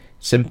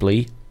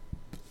 Simply,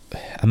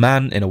 a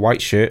man in a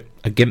white shirt,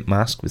 a gimp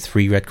mask with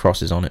 3 red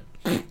crosses on it.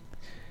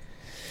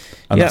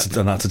 And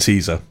that's a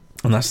teaser.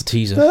 And that's the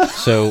teaser.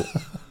 So,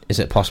 is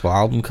it a possible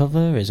album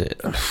cover? Is it...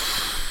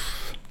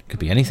 Could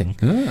be anything.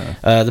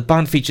 Yeah. The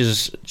band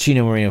features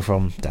Chino Moreno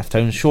from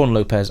Deftones, Sean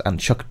Lopez, and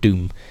Chuck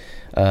Doom.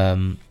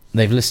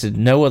 They've listed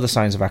no other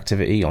signs of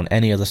activity on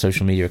any other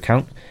social media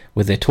account,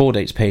 with their tour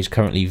dates page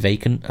currently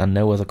vacant and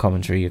no other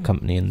commentary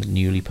accompanying the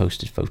newly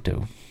posted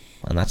photo.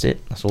 And that's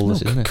it. That's all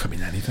this is, isn't it? Could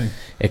mean anything.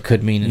 It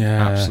could mean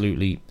Yeah.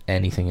 absolutely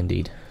anything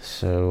indeed.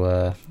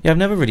 So, I've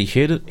never really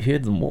heard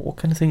them. What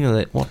kind of thing are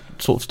they? What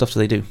sort of stuff do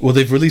they do? Well,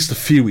 they've released a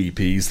few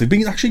EPs. They've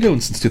been actually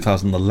going since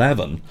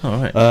 2011. All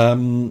right.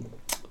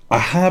 I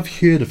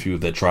have heard a few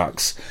of their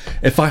tracks.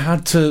 If I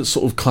had to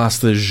sort of class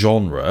their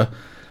genre,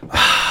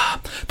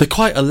 they're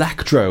quite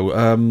electro,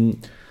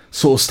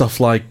 sort of stuff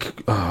like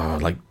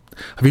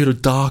have you heard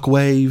of dark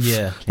wave?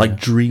 Yeah, like yeah.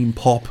 dream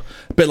pop,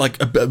 a bit like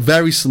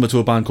very similar to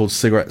a band called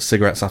Cigarettes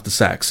After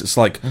Sex. It's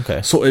like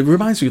sort of, it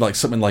reminds me like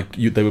something like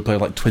they would play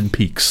like Twin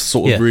Peaks,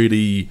 sort of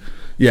really,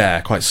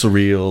 quite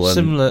surreal and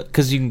similar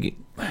because you can get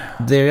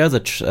their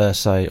other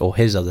side or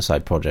his other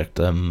side project.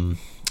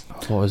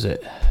 What was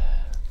it?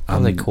 How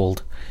are they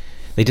called?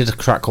 They did a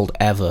track called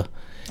Ever.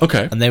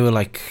 Okay. And they were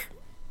like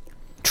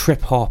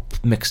trip hop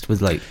mixed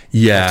with like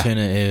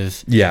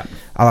alternative. Yeah.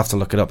 I'll have to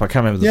look it up. I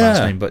can't remember the band's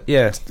name, but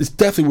yeah, it's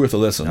definitely worth a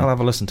listen. I'll have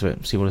a listen to it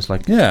and see what it's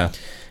like. Yeah.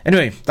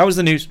 Anyway, that was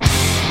the news.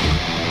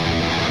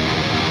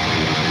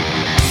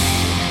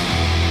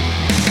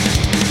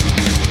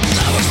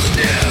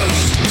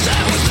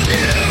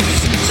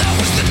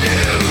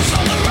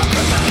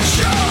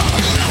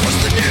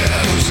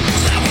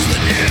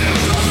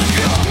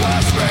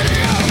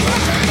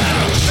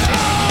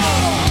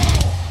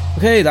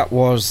 Okay, that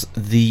was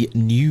the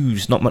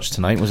news. Not much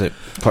tonight, was it?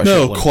 Quite a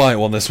short one. Quiet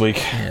one this week.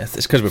 Yeah,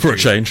 it's because we're For a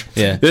change.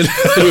 Yeah, because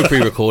we're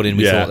pre-recording.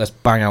 We thought let's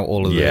bang out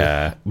all of them.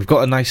 Yeah. We've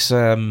got a nice.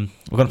 We're going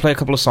to play a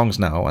couple of songs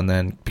now, and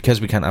then because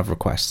we can't have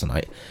requests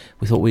tonight,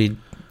 we thought we'd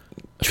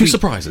Two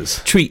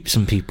surprises. Treat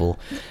some people.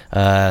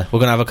 We're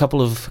going to have a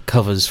couple of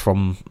covers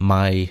from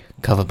my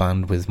cover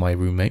band with my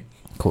roommate.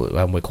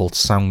 We're called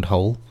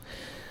Soundhole.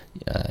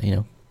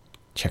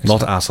 Check us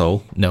Not out.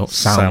 asshole. No,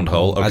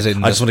 Soundhole. Okay. As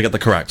in I just want to get the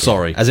correct.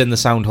 Sorry. As in the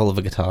sound hole of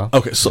a guitar.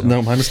 Okay, so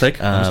no, my mistake.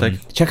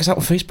 Check us out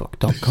on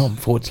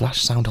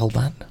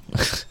Facebook.com/soundholeband.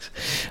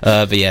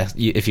 But yeah,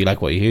 if you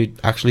like what you heard,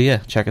 actually,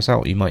 check us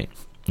out. You might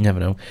You never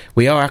know.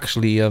 We are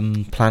actually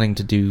planning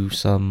to do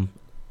some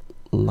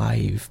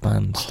live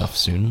band stuff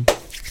soon.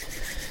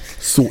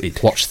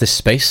 Sorted. Watch this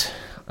space.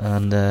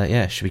 And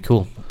yeah, it should be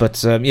cool.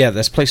 But yeah,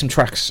 let's play some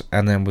tracks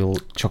and then we'll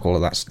chuck all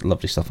of that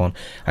lovely stuff on.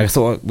 I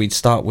thought we'd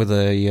start with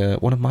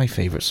one of my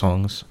favourite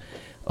songs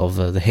of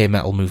the hair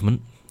metal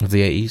movement of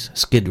the 80s,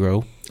 Skid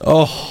Row.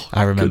 Oh,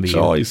 I remember good you.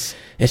 choice.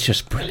 It's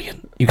just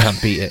brilliant. You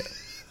can't beat it.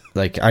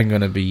 Like, I'm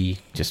going to be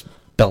just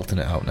belting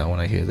it out now when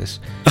I hear this.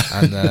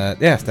 And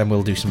yeah, then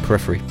we'll do some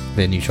Periphery,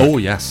 their new track. Oh,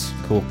 yes.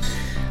 Cool.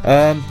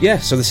 Yeah,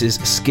 so this is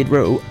Skid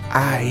Row,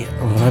 I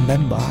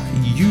Remember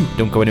You.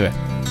 Don't go anywhere.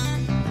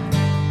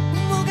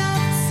 Woke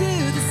up to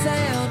the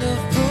sound of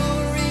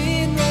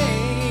pouring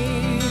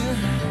rain.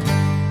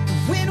 The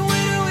wind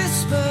will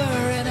whisper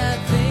and I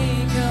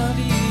think of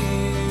you.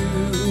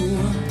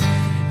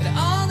 And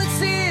all the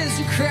tears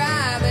you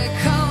cry, they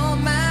call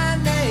my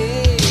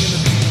name.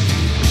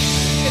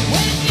 And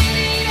when you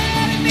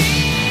needed me,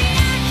 I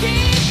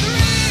came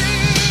through.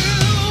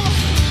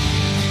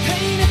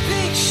 Paint a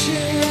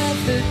picture of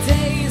the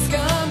days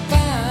gone by.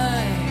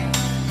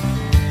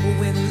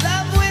 When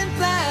love went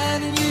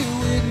blind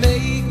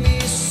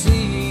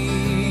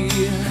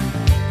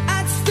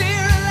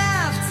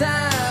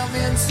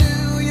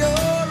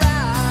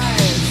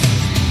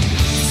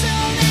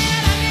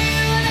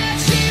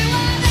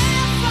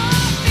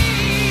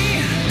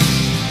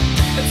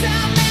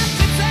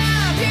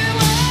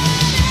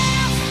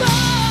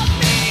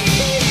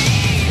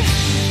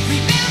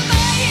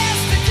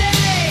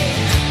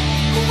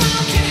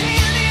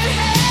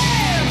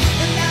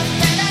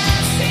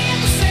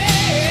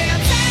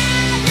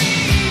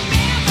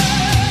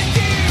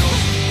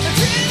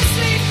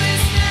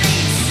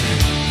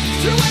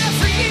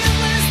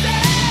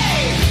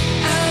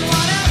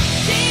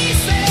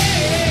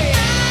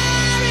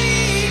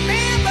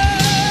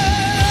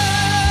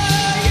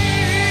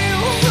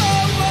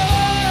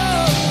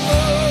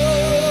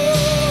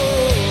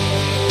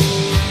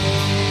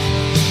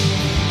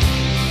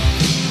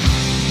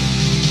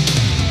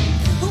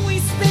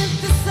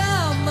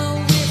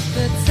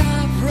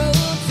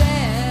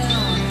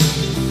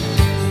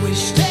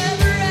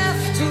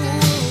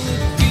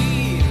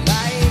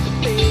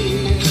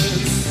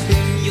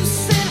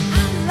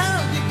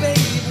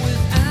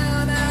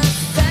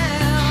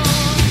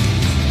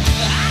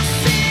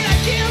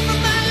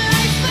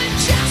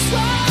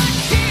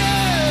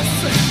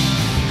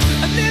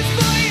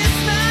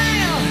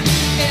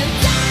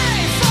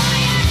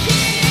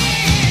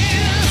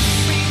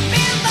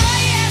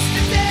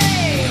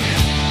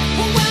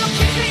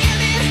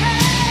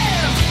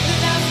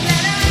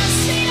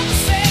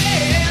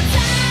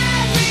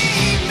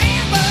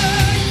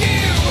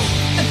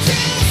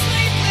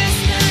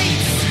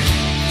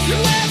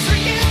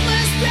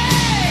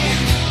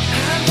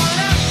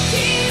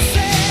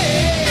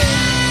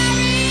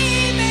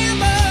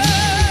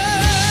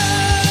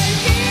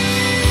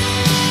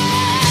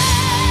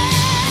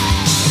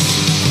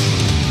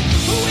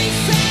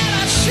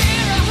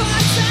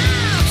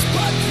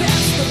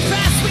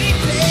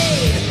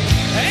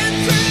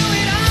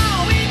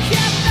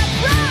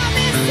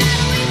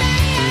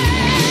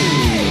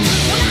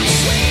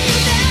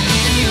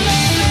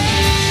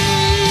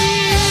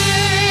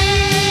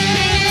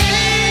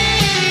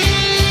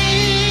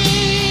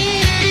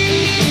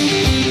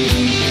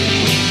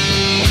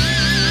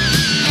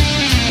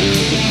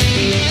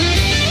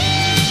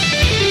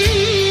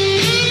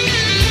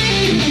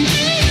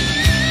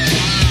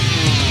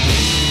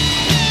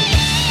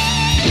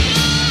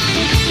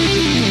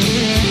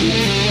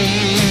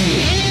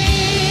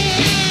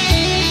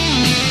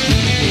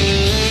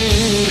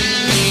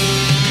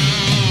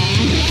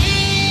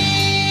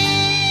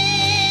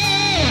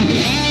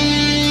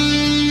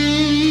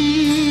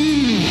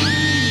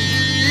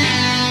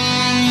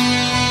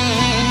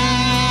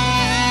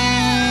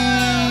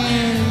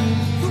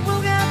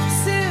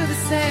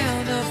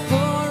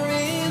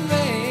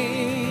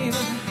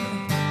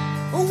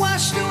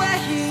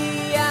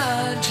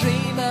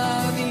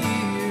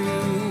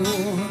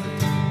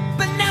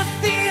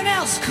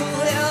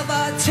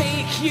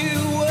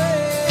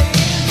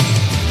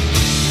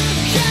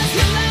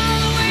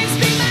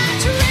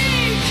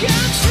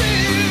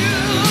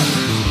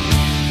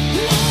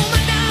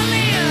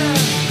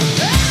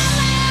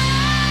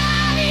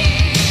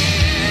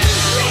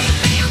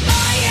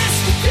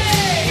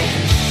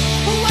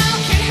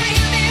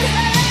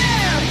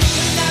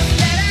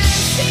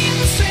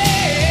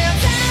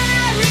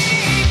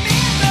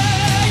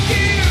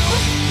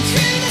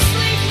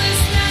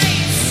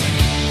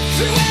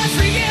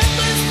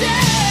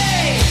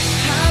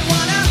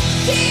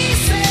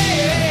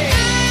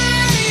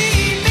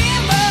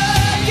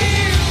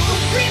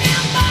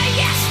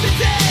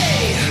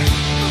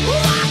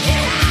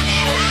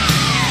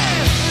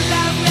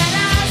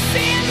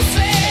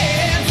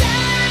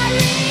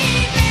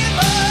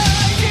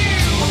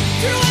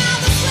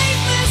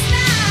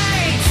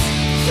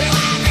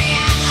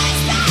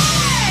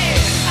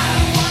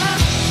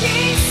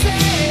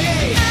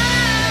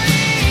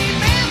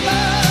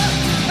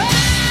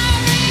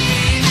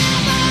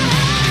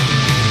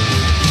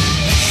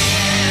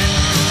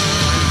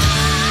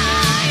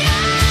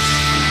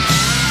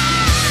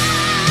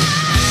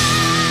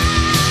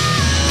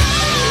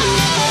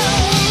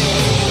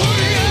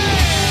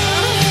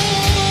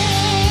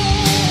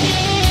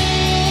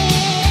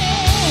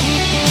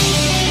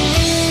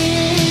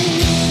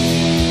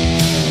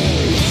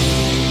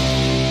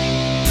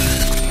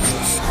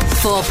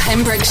For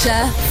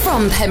Pembrokeshire,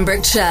 from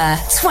Pembrokeshire,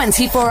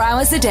 24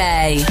 hours a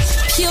day.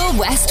 Pure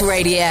West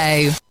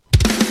Radio.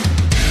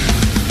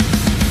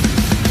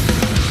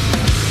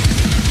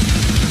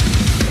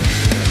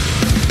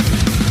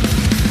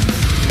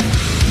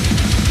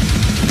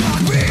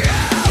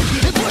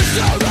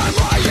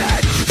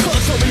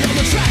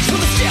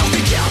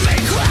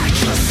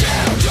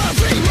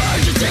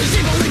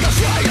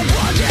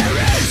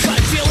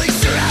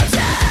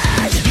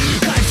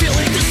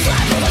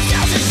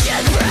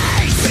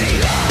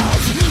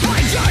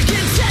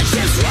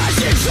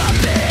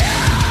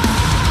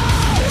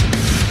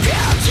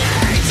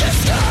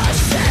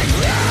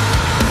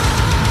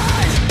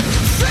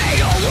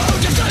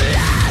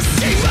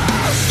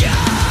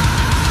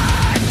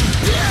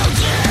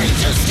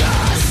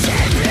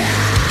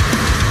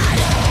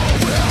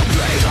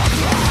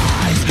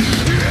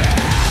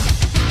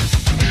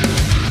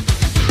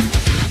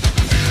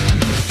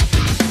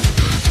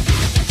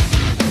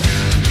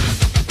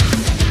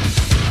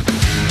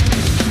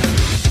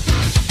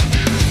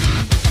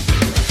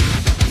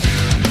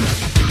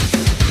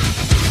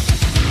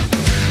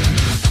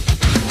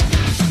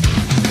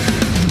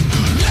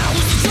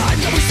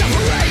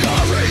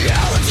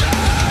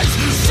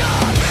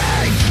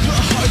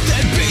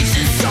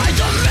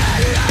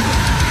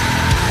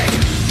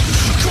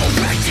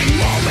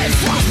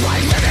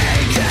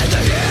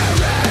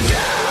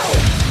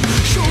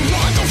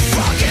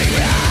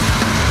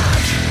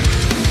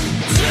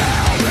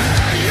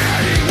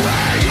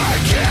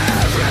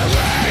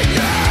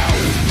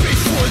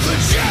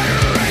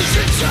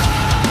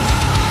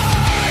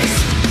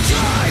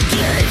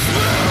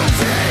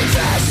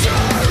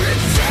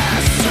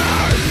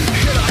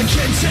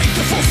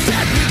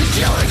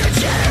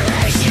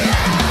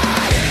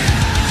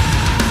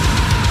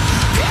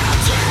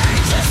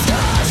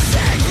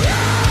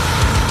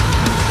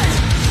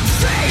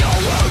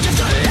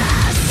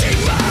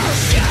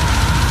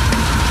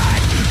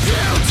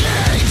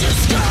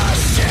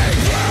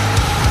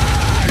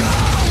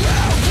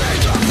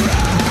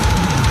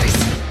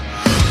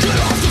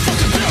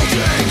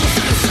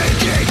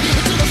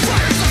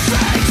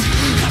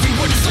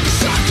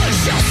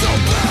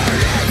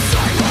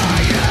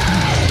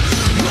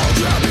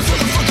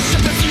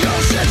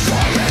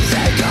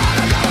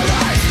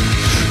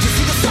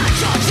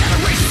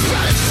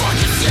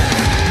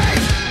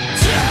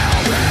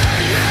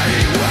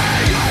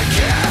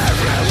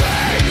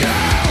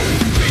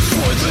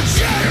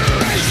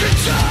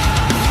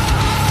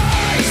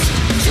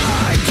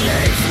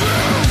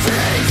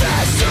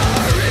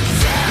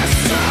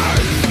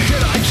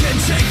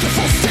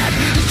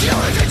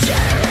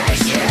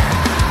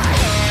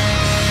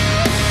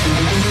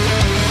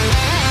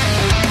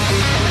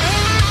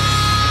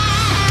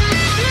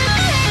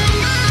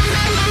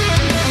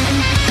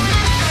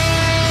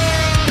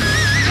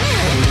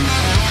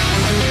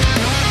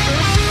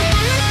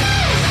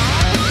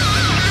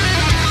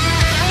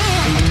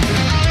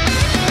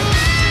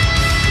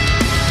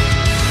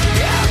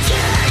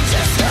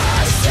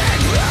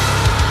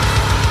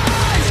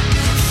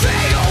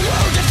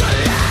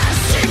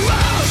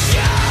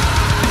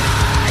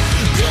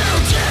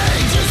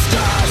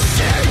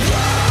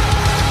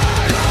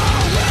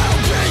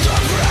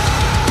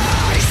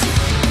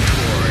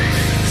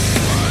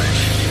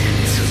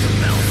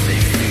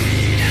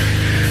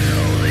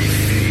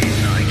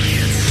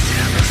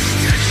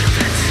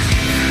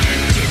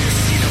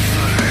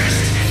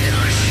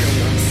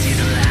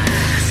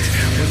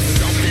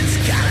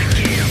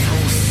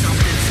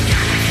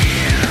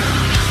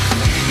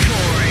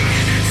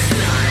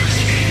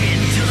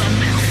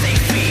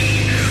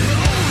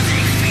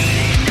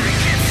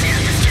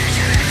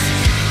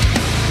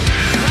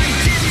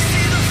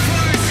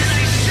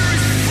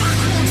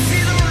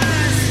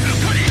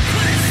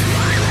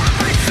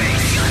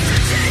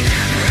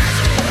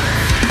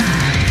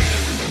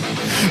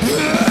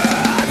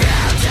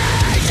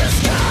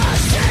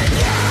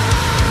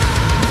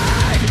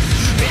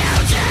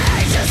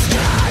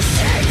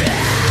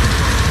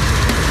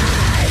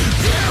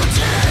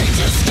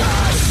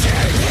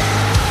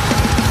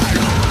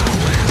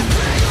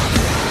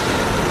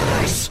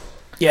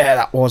 Yeah,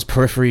 that was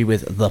Periphery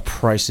with The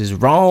Price Is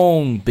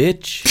Wrong,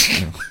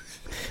 bitch.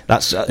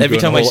 That's every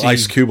time I see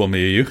Ice Cube on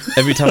me, are you?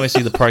 Every time I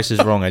see The Price Is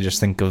Wrong, I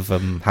just think of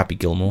Happy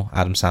Gilmore,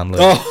 Adam Sandler.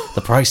 Oh.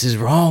 The Price Is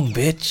Wrong,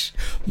 bitch.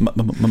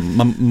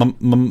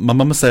 My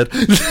mama said.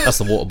 That's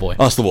the Water Boy.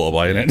 That's the Water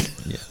Boy, isn't it?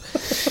 Yeah.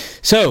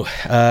 So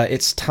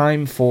it's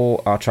time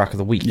for our track of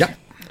the week. Yeah.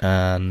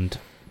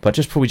 But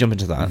just before we jump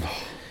into that,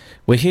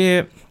 we're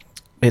here.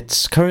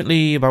 It's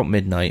currently about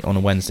midnight on a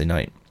Wednesday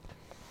night.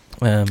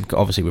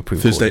 Obviously, we're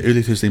pre-recording.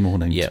 Early Thursday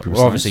morning. Yeah,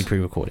 we're obviously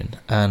pre-recording.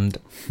 And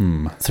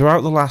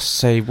throughout the last,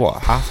 say,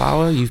 half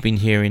hour, you've been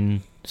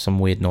hearing some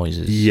weird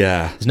noises.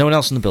 Yeah. There's no one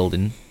else in the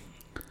building.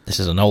 This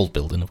is an old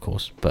building, of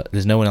course, but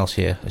there's no one else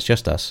here. It's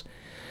just us.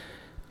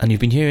 And you've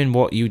been hearing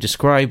what you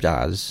described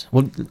as...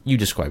 Well, you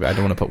describe it. I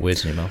don't want to put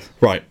words in your mouth.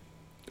 Right.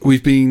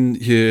 We've been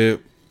here...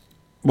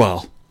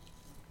 Well,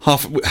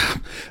 the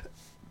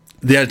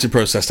editing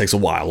process takes a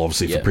while,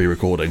 obviously, for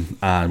pre-recording.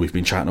 And we've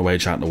been chatting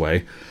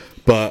away.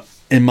 but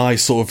in my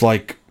sort of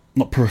like,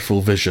 not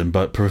peripheral vision,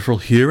 but peripheral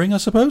hearing, I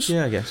suppose.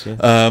 Yeah, I guess,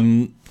 yeah.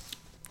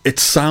 It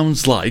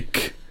sounds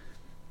like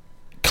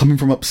coming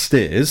from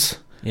upstairs.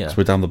 Yeah. So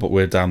we're down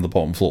the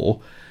bottom floor.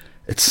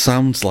 It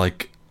sounds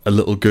like a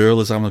little girl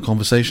is having a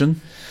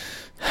conversation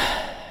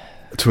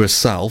to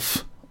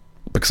herself,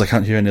 because I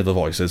can't hear any other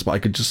voices, but I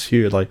could just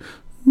hear like.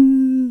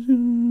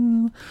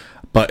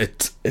 But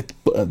it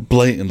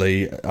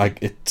blatantly,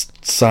 it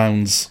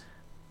sounds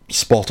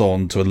spot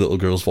on to a little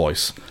girl's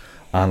voice,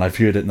 and I've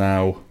heard it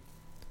now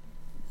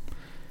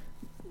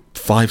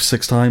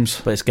 5-6 times.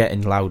 But it's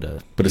getting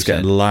louder. But it's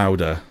getting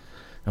louder.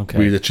 Okay.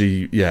 We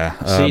literally,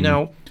 yeah. See,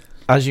 now,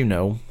 as you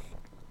know,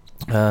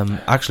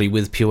 actually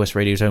with Pure West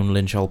Radio's own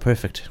Lynn Charles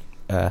Perfect,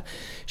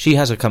 she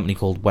has a company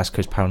called West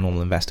Coast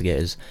Paranormal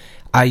Investigators.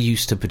 I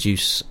used to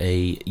produce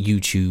a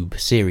YouTube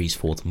series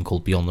for them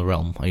called Beyond the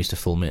Realm. I used to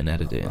film it and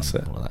edit it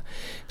and all of that.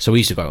 So we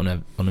used to go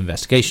on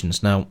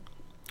investigations. Now,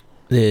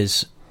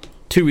 there's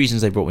 2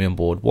 reasons they brought me on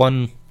board.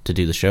 1, to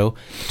do the show.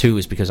 2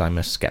 is because I'm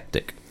a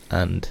skeptic,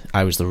 and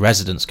I was the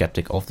resident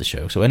skeptic of the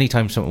show. So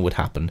anytime something would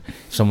happen,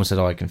 if someone said,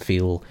 "Oh, I can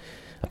feel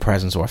a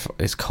presence," or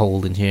 "It's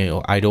cold in here,"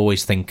 or I'd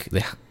always think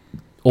they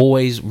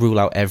always rule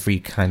out every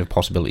kind of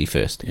possibility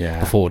first,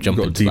 before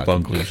jumping to that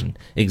conclusion.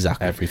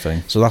 Exactly,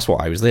 everything. So that's what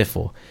I was there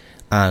for.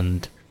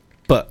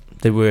 But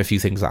there were a few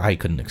things that I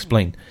couldn't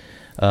explain.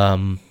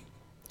 I'm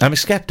a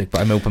skeptic,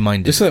 but I'm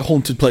open-minded. It's like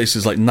haunted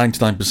places, like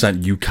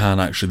 99% you can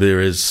actually, there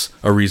is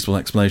a reasonable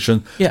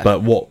explanation. Yeah.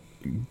 But what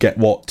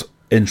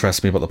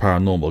interests me about the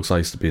paranormal, because I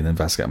used to be an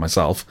investigator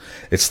myself,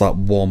 it's that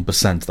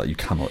 1% that you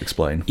cannot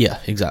explain. Yeah,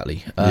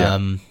 exactly.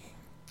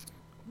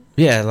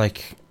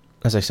 Like,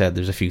 as I said,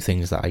 there's a few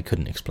things that I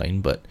couldn't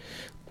explain, but...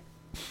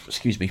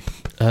 Excuse me.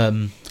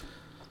 So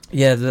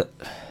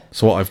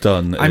what I've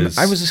done is...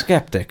 I was a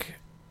skeptic,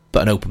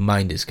 but an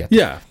open-minded skeptic.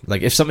 Yeah.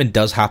 Like, if something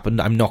does happen,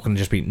 I'm not going to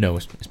just be, no,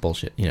 it's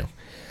bullshit, you know.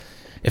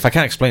 If I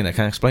can't explain it, I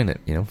can't explain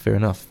it, you know, fair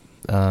enough.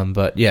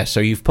 But, yeah,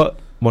 so you've put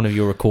one of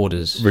your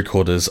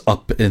recorders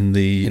up in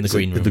the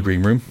green room. In the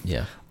green room.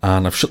 Yeah.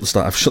 And I've shut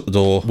the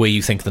door. Where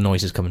you think the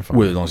noise is coming from.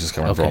 Where the noise is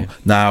coming from.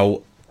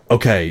 Now,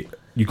 okay,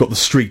 you've got the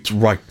street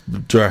right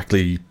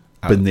directly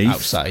beneath.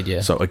 Outside,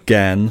 yeah. So,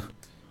 again...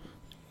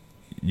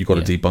 You've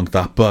got to debunk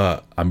that,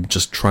 but I'm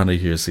just trying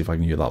to see if I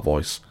can hear that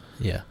voice.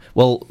 Yeah.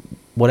 Well,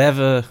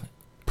 whatever,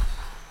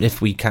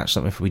 if we catch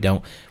something, if we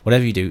don't,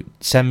 whatever you do,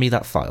 send me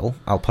that file.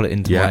 I'll put it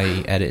into my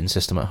editing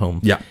system at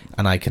home. Yeah.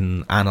 And I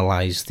can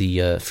analyse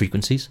the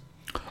frequencies.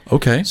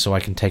 Okay. So I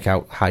can take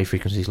out high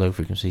frequencies, low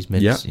frequencies,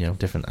 mids, you know,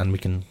 different, and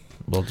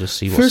we'll just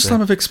see what's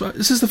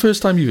This is the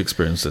first time you've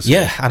experienced this?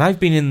 Yeah, and I've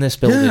been in this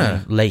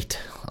building late,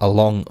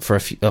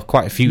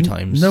 quite a few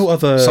times. No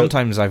other...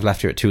 Sometimes I've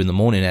left here at 2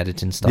 a.m.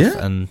 editing stuff,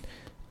 and...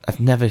 I've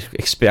never.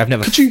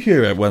 Could you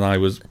hear it when I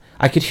was?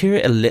 I could hear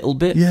it a little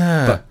bit.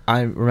 Yeah. But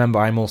I remember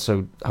I'm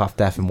also half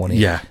deaf in one ear.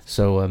 Yeah.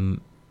 So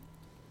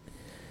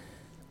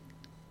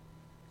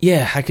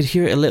I could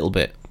hear it a little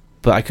bit,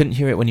 but I couldn't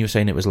hear it when you were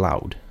saying it was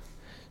loud.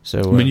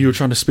 So I mean, you were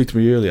trying to speak to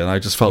me earlier, and I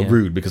just felt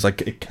rude because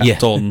it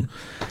kept on.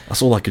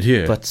 That's all I could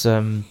hear. But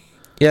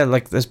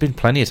like there's been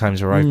plenty of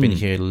times where I've been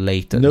here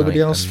late. Nobody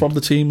night else from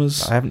the team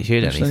has. I haven't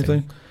heard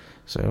anything.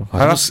 So I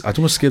don't want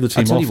to scare the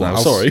team off now.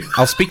 Sorry.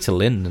 I'll speak to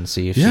Lynn and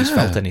see if she's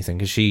felt anything,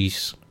 because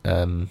she's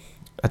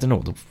I don't know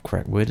what the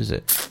correct word is.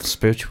 It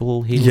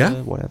spiritual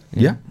healer, whatever.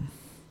 Yeah.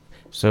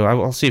 So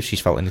I'll see if she's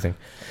felt anything.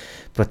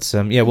 But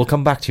we'll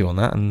come back to you on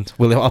that, and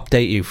we'll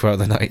update you throughout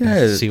the night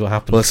and see what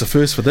happens. Well, it's the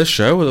first for this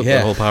show,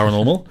 the whole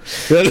paranormal.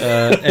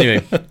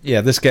 Anyway,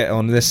 let's get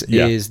on. This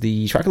is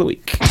the track of the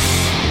week.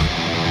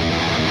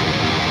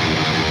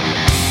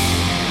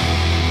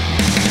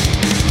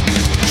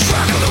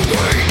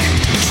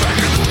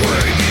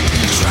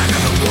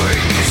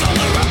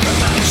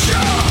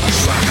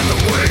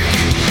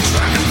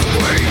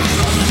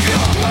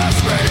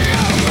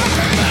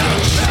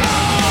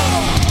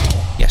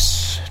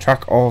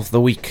 Track of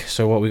the week.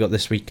 So what we got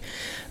this week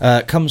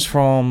comes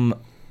from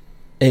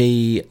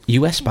a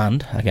US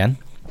band again.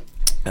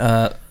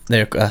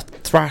 They're a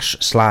thrash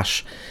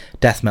 /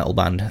 death metal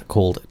band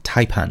called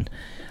Taipan,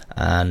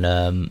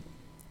 and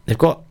they've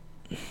got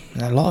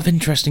a lot of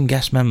interesting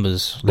guest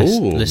members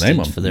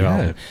listed for their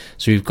album.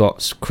 So we've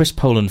got Chris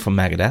Poland from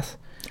Megadeth,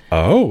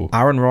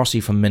 Aaron Rossi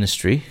from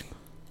Ministry,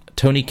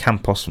 Tony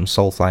Campos from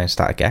Soulfly and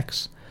Static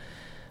X,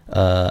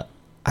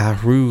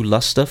 Aru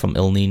Luster from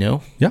Il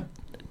Nino,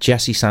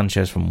 Jesse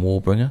Sanchez from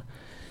Warbringer.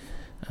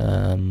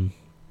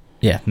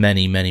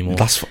 Many more.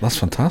 That's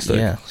fantastic.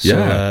 Yeah.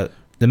 So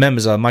the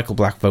members are Michael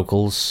Black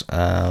vocals,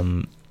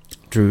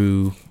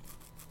 Drew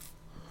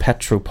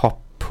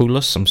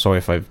Petropopoulos, I'm sorry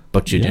if I've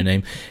butchered your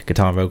name,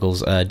 guitar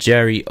vocals,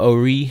 Jerry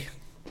Ori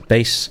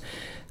bass,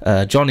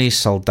 Johnny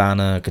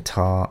Saldana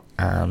guitar,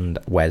 and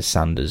Wes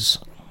Sanders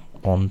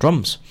on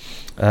drums.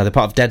 They're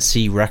part of Dead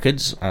Sea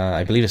Records.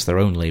 I believe it's their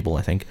own label,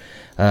 I think.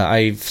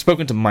 I've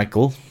spoken to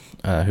Michael,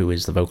 who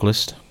is the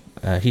vocalist.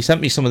 He sent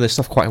me some of this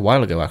stuff quite a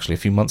while ago, actually, a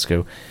few months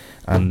ago,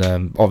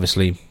 And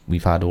obviously,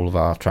 we've had all of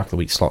our Track of the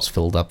Week slots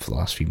filled up for the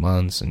last few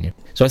months.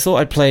 So I thought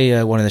I'd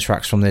play one of the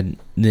tracks from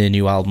the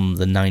new album,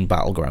 The Nine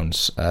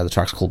Battlegrounds. The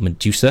track's called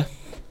Medusa.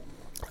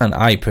 And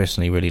I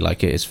personally really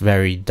like it. It's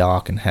very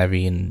dark and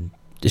heavy, and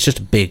it's just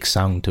a big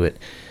sound to it.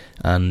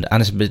 And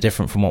it's a bit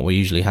different from what we're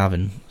usually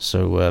having.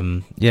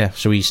 So,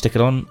 shall we stick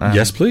it on? And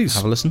Yes, please.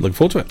 Have a listen? Look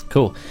forward to it.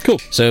 Cool.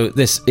 So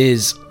this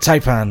is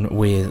Taipan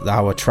with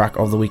our Track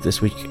of the Week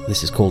this week.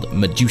 This is called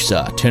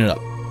Medusa. Turn it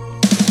up.